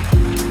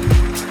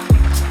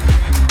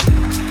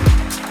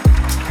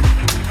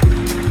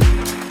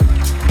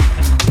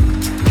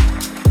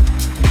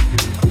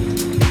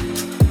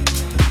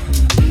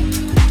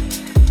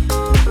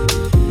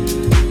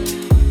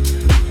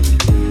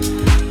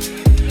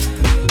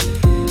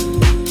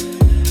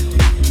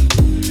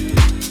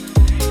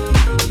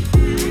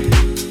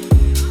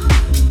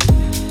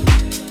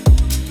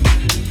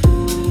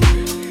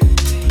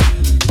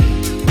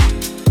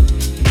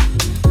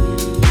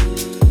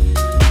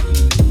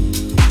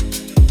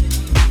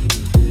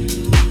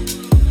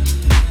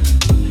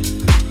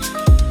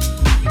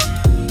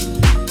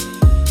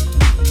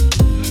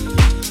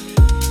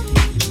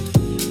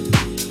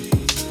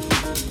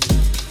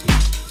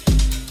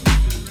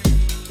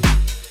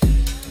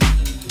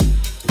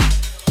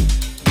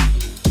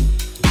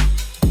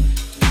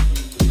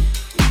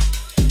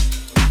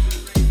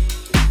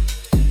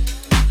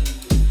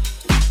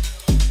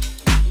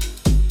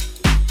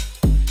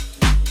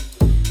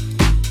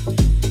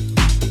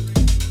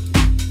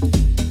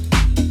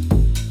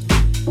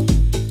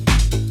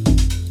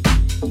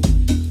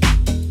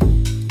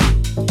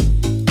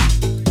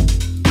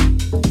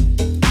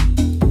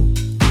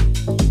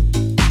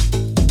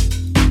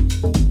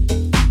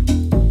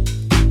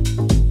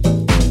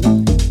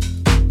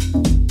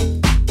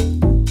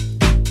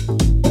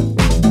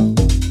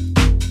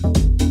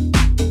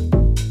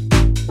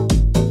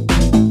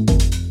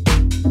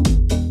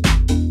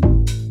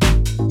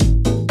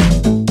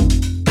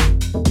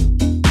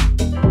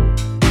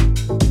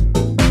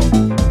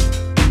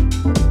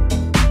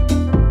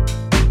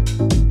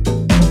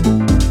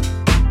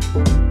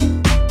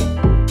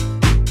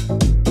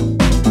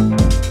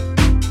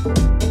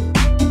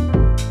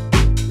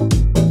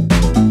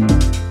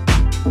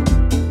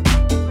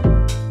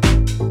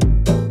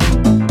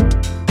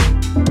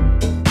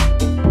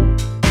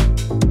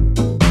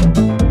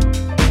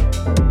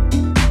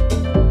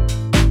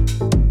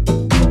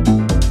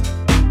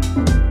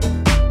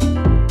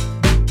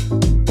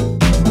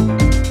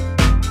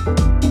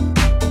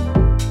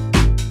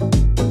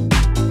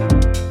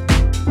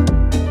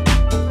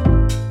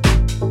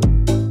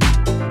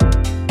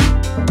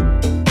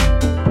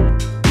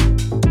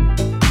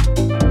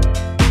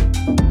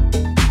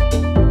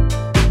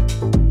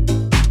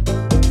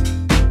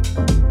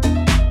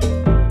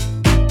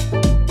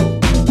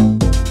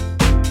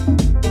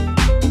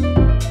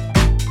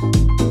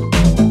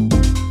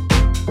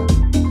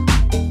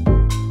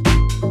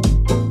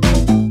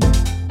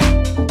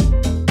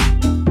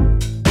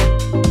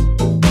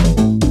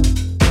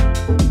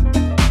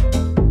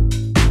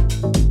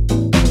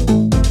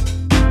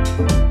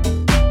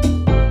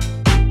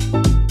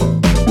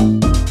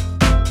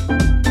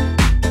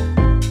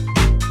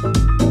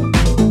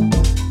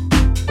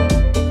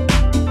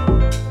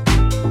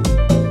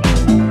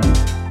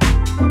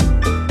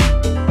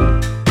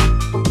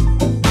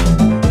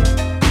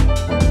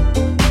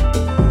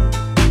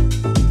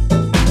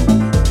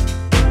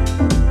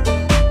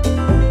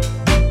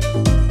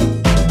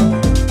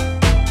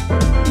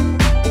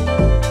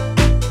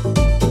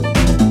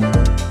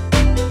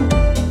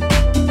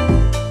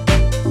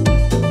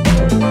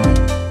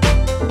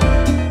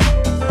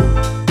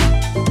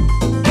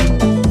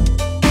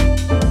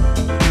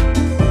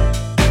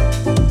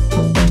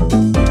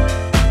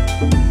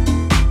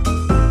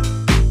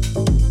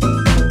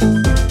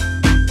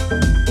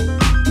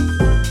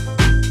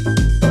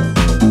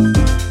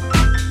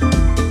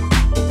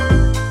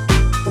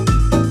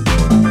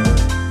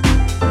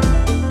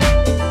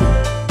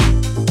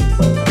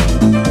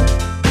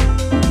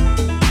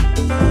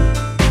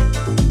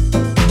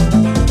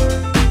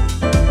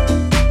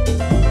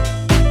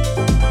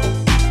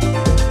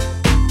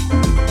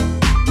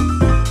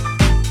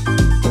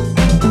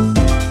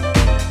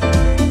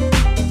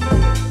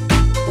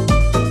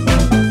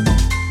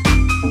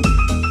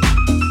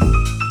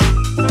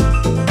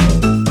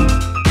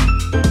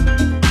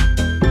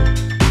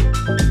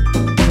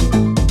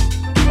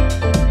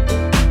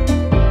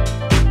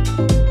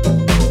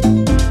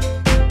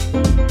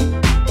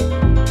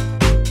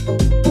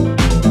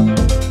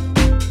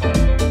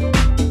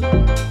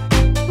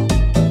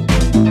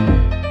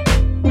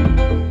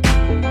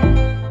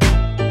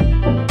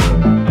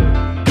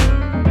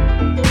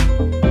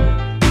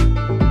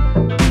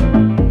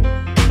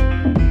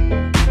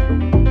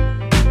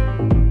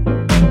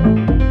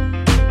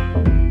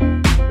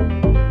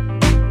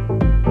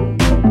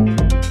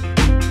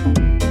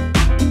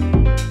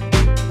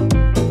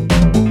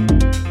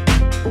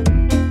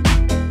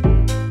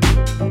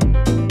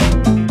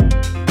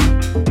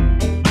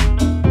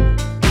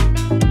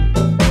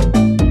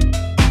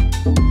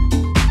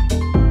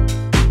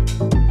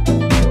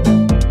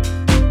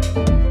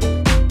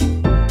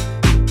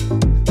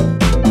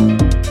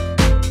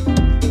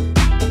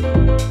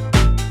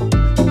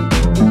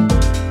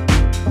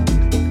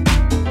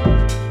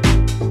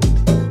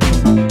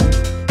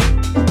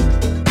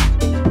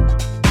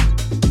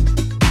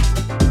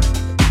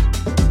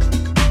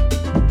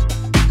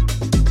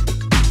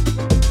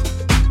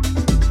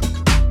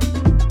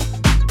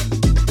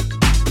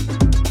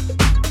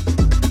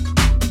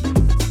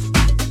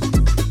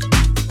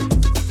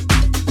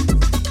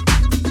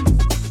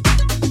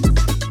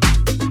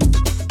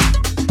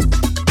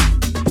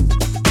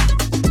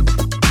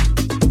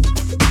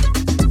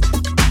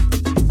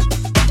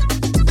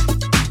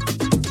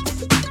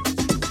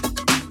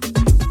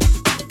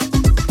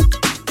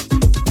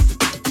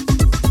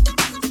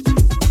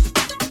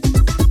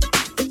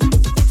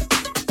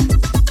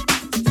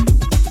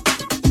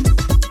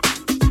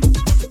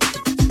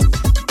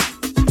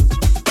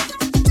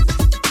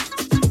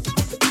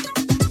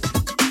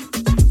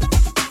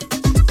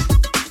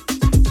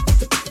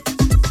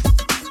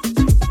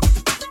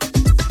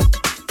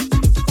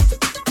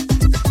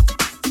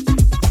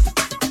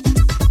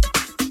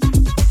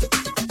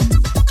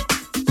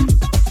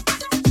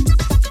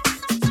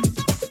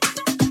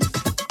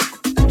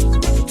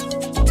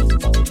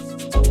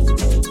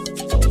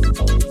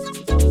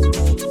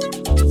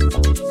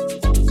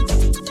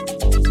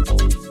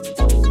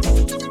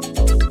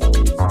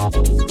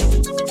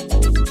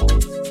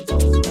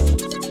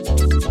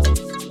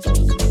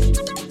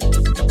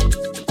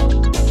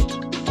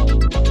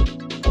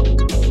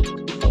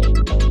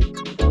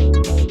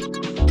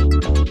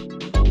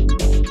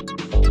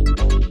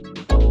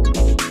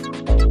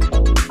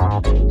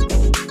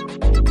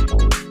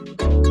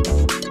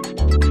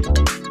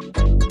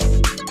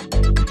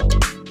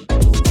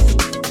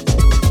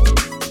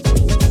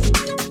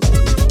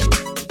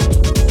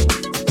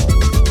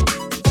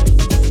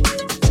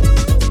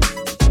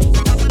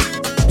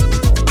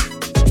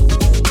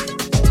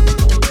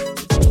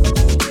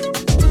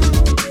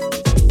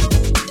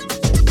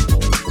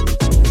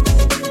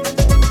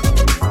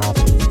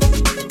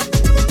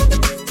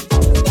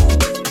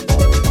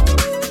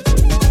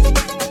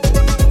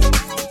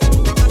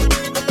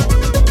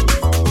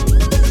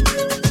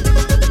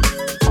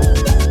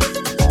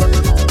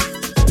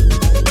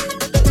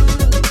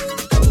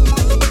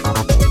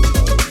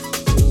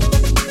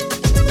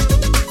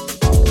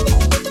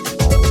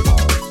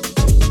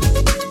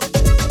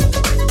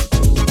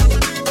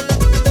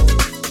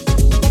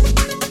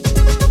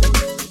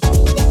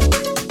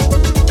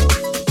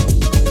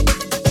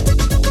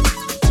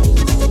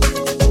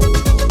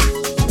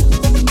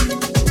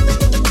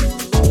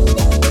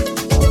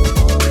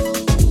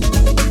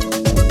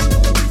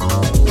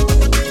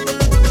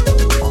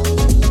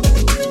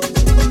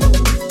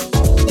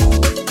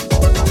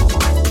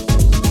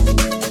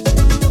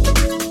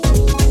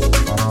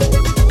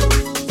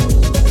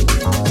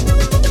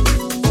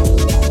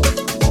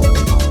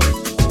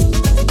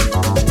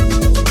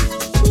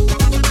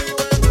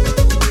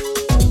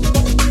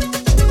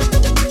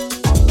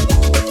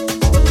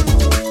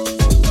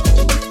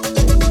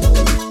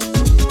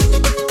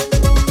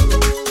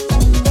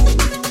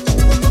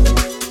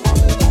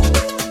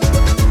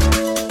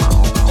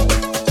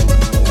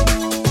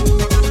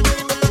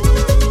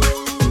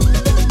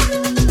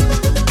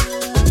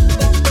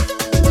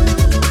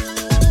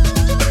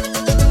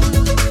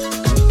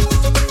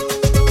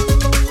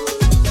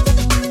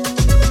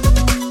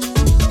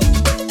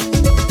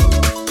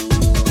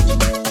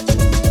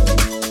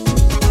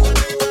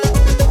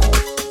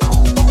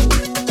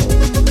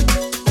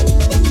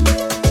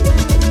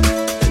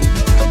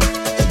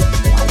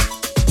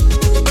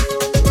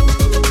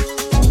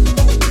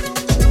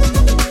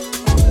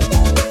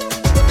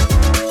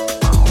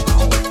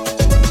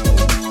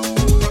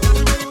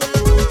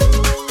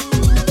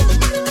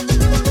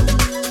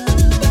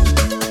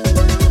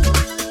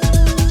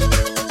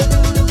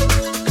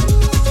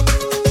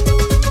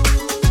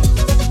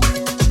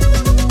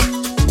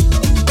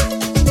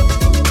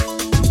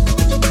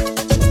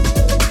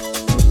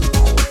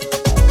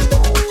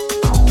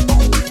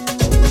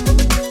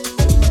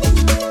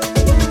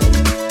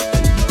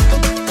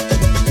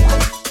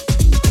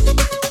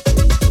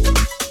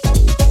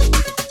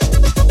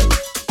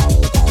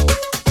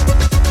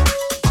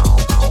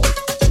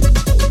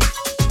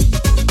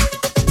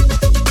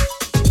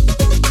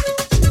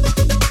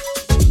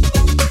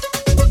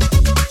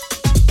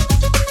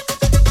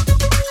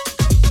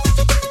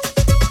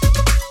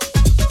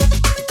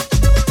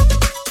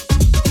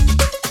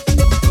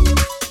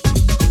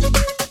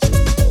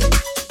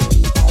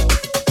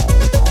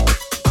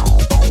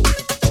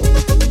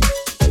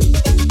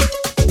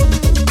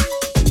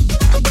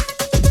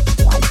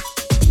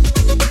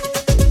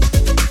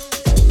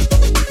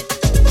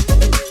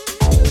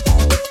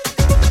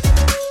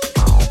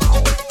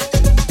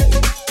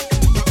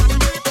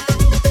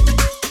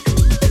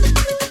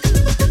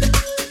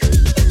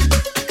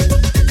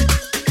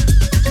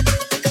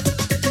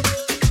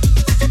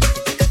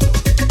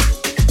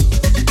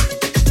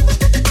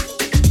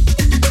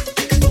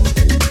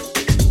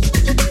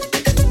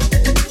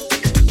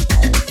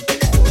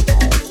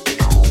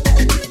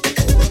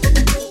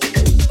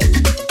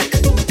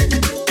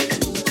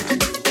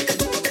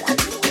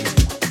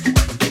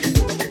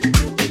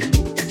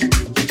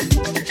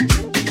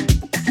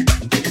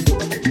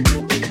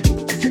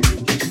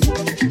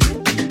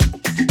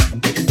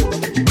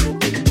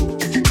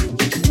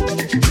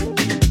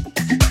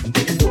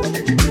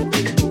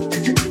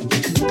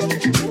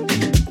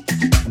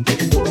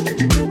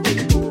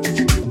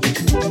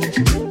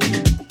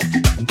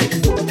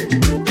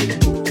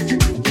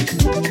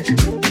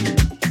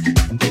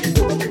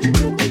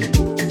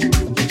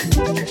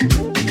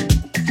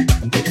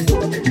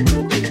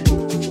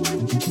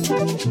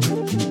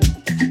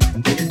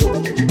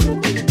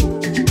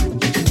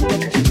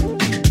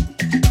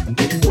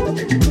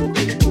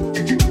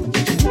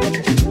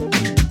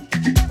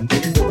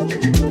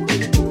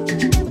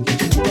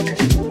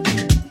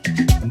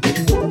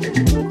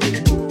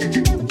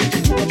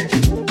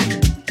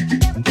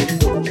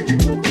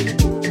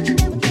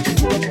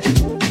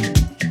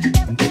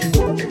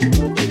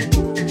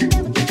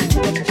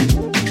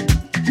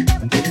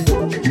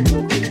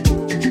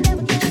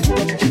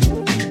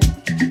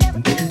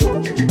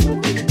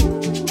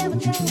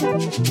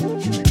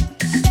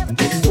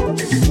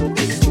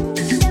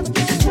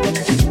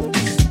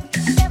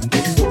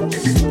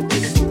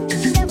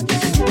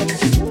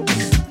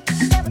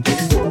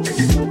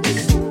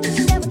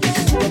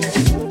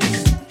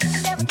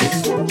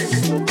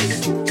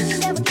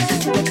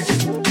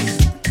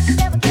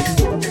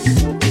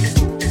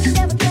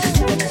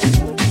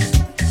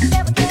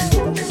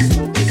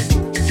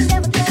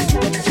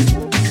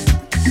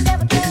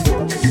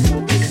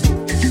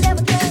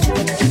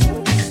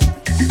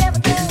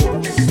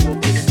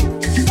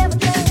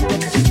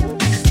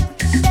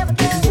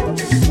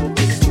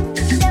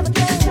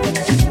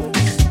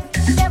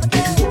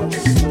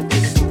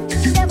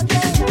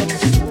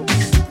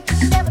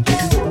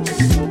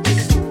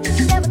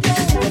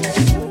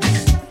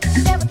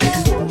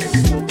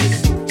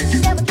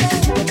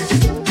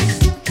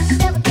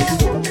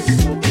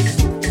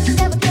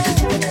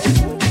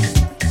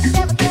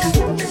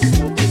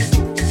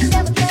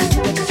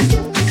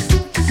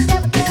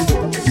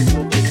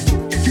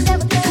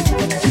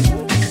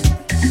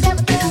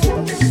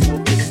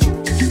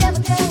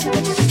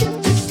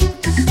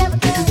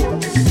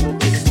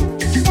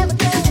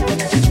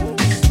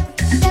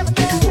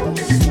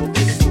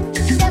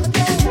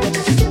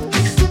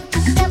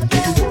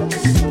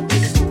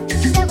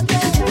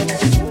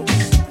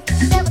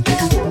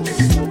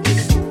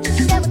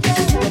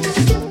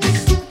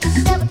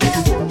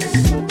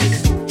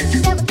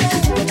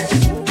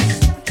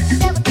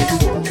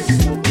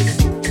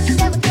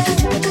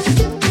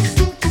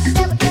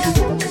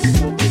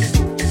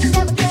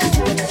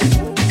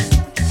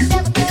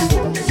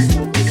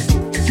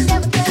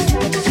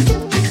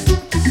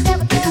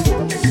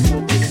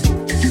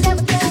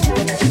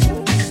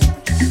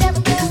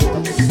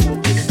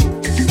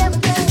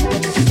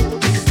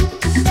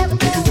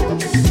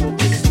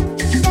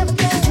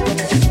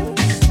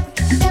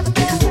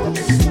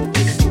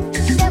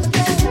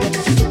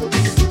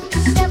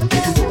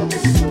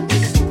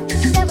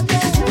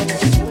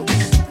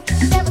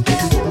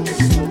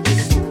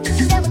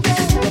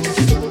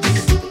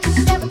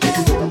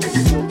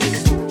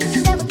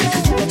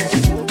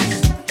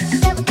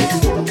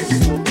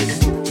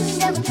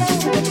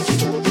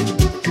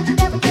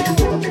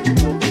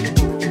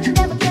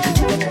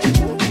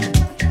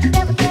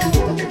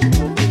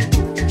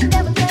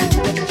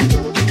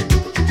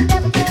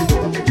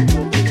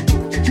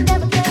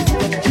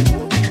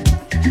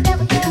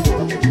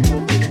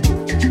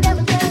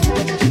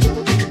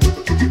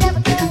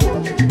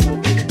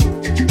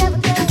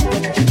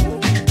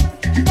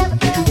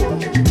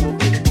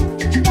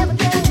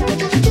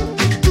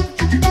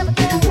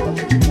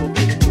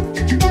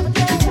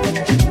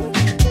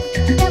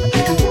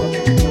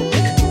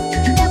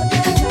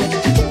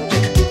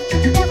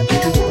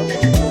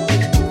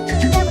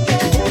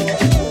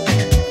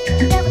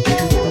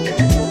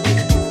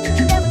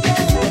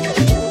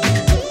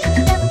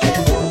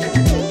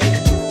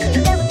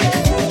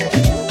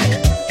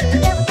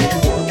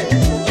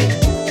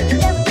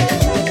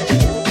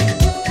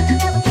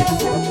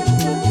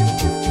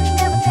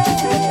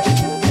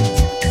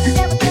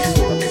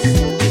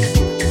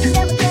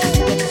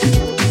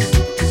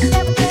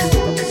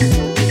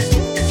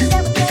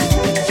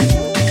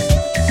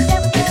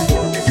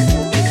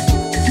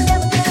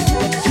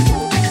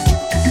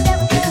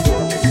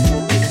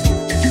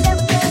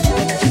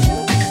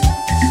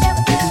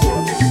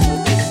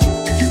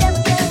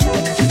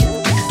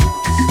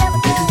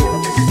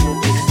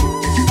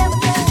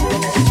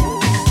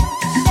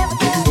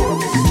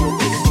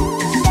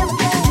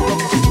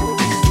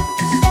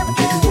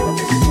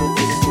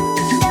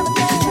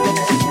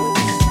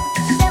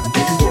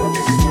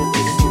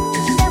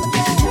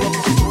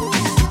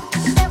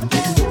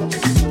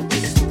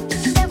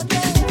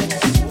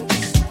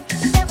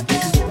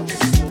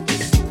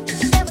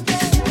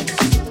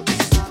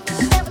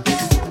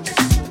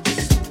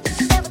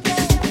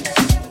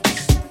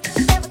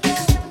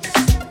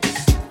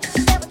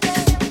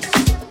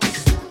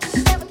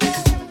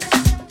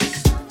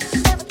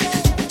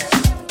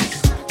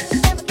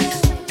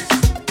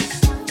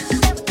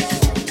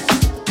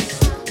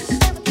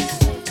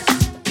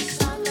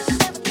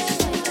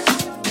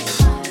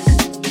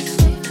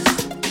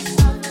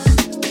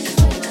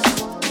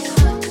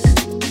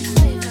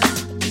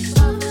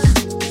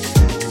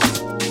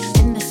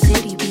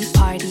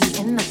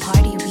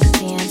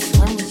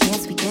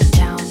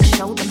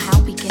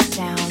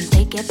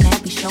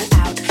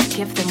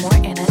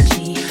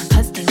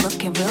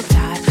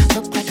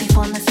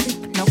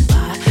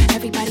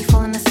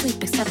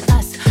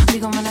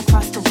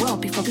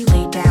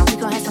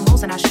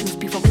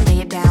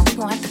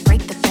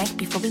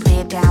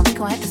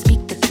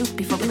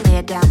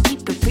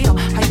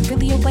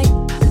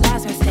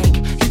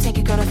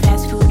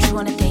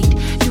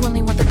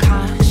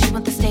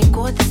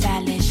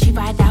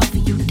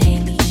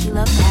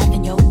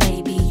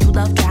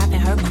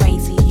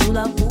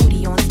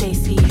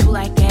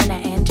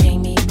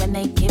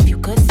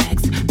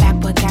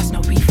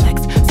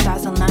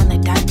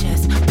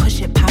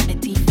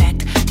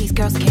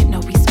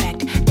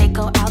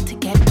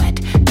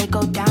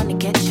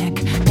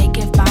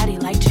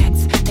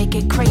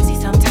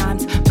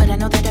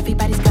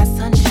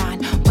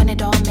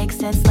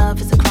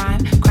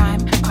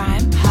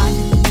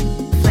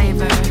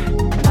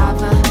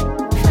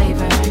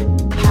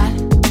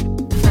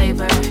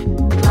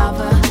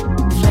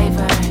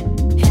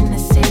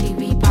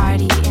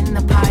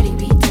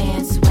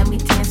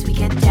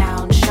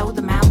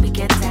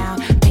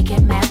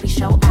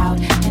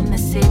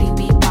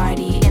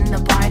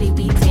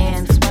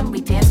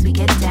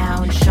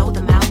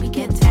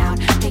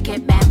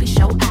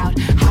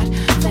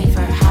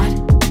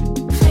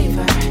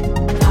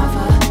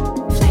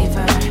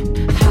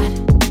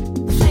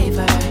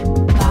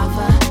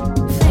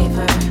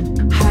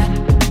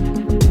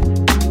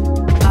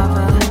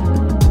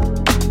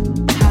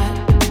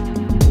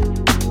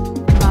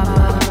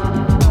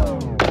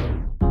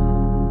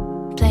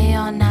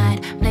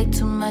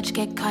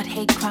 get caught,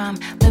 hate crime.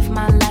 Live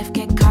my life,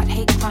 get caught,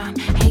 hate crime.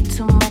 Hate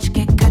too much,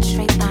 get cut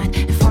straight line.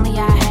 If only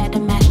I had a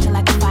match till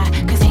I could fly.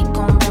 Cause hate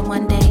gon' burn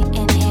one day,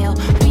 inhale.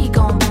 We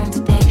gon' burn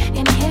today,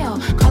 inhale.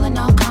 Calling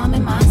all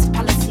common minds.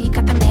 Policy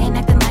got the man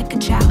acting like a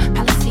child.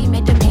 Policy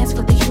made demands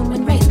for the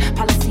human race.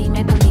 Policy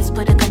made police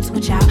put a gun to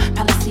a child.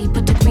 Policy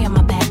put a degree on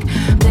my back.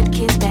 Good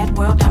kids, bad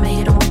world, I'ma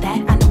hit 'em with that.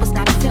 I know it's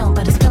not a film,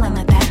 but it's feeling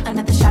like that.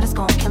 Another shot is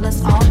gon' kill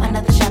us all.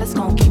 Another shot is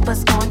gon' keep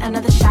us going.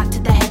 Another shot to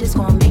the head is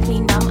gon' make me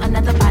numb.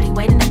 Another body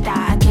waiting to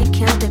die. I get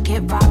killed, I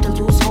get robbed, I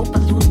lose hope, I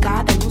lose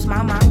God, I lose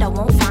my mind. I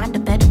won't find a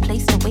better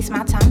place to waste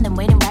my time than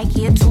waiting right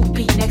here to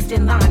be next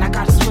in line. I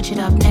gotta switch it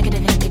up.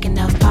 Negative ain't big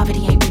enough.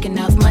 Poverty ain't big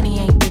enough. Money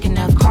ain't big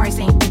enough. Cars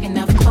ain't big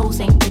enough. Clothes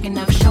ain't big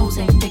enough. Shows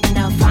ain't big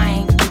enough. I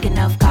ain't big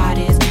enough. God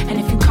is. And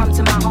if you come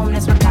to my home,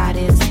 that's where God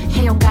is.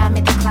 Hey, oh God,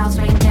 make the clouds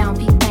rain down.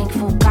 Be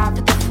thankful. God,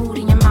 put the food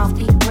in your mouth.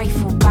 Be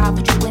grateful. God,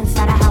 put you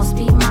inside a house.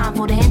 Be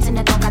mindful. The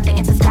internet don't got the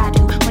answers God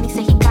do. When he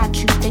say he got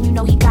you, then you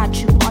know he got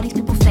you. All these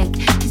people fake.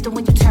 He's the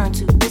one you turn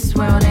to. This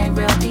world ain't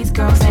real. These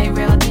girls ain't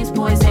real. These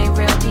boys ain't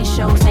real. These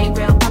shows ain't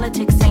real.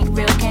 Politics ain't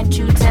real. Can't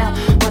you tell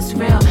what's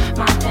real?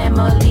 My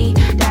family,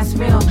 that's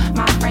real.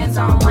 My friends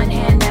on one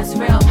hand, that's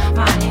real.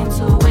 My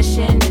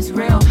intuition is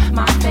real.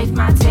 My faith,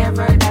 my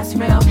terror, that's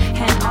real.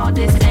 And all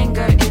this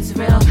anger is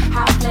real.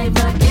 High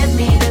flavor, give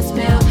me the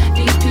spill.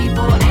 These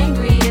people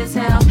angry as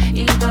hell,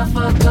 either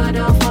for good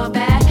or for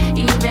bad.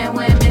 Even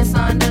when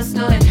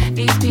misunderstood,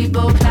 these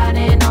people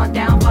plotting on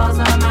downfalls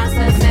of my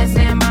success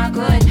and my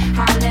good.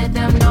 I let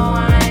them know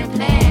I ain't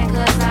playing,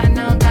 cause I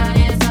know God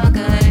is so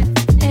good.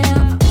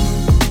 Yeah.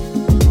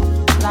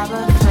 Lava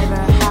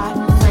flavor, hot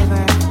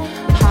flavor,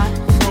 hot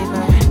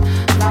flavor.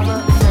 Lava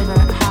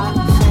flavor, hot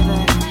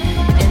flavor.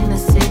 In the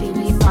city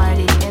we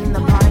party, in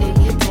the party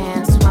we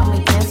dance. When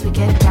we dance we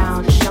get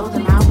down, show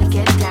them how we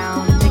get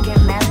down. If they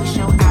get mad we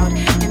show out.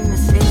 In the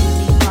city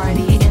we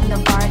party, in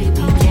the party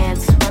we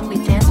dance. When we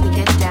dance we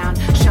get down,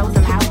 show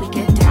them how we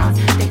get down.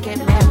 If they get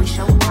mad we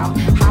show out.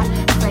 Hot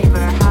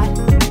flavor,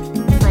 lava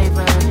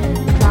flavor,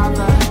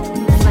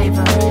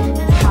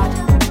 hot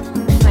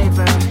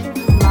flavor,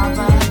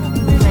 lava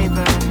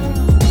flavor.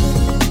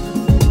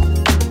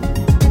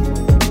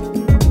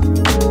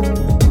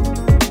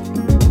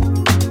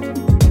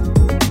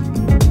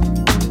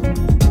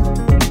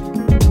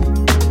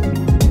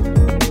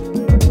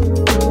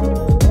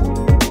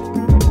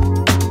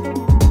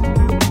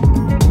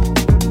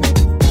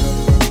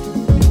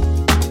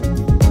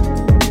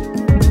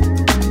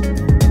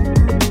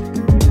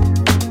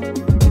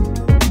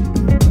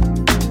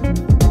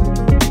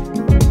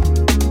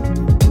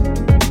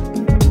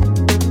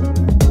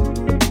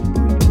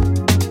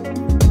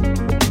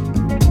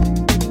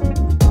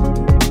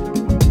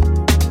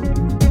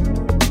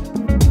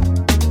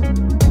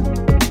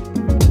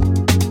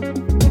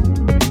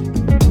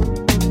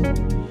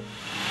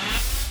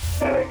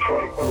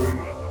 Electronic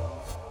groove.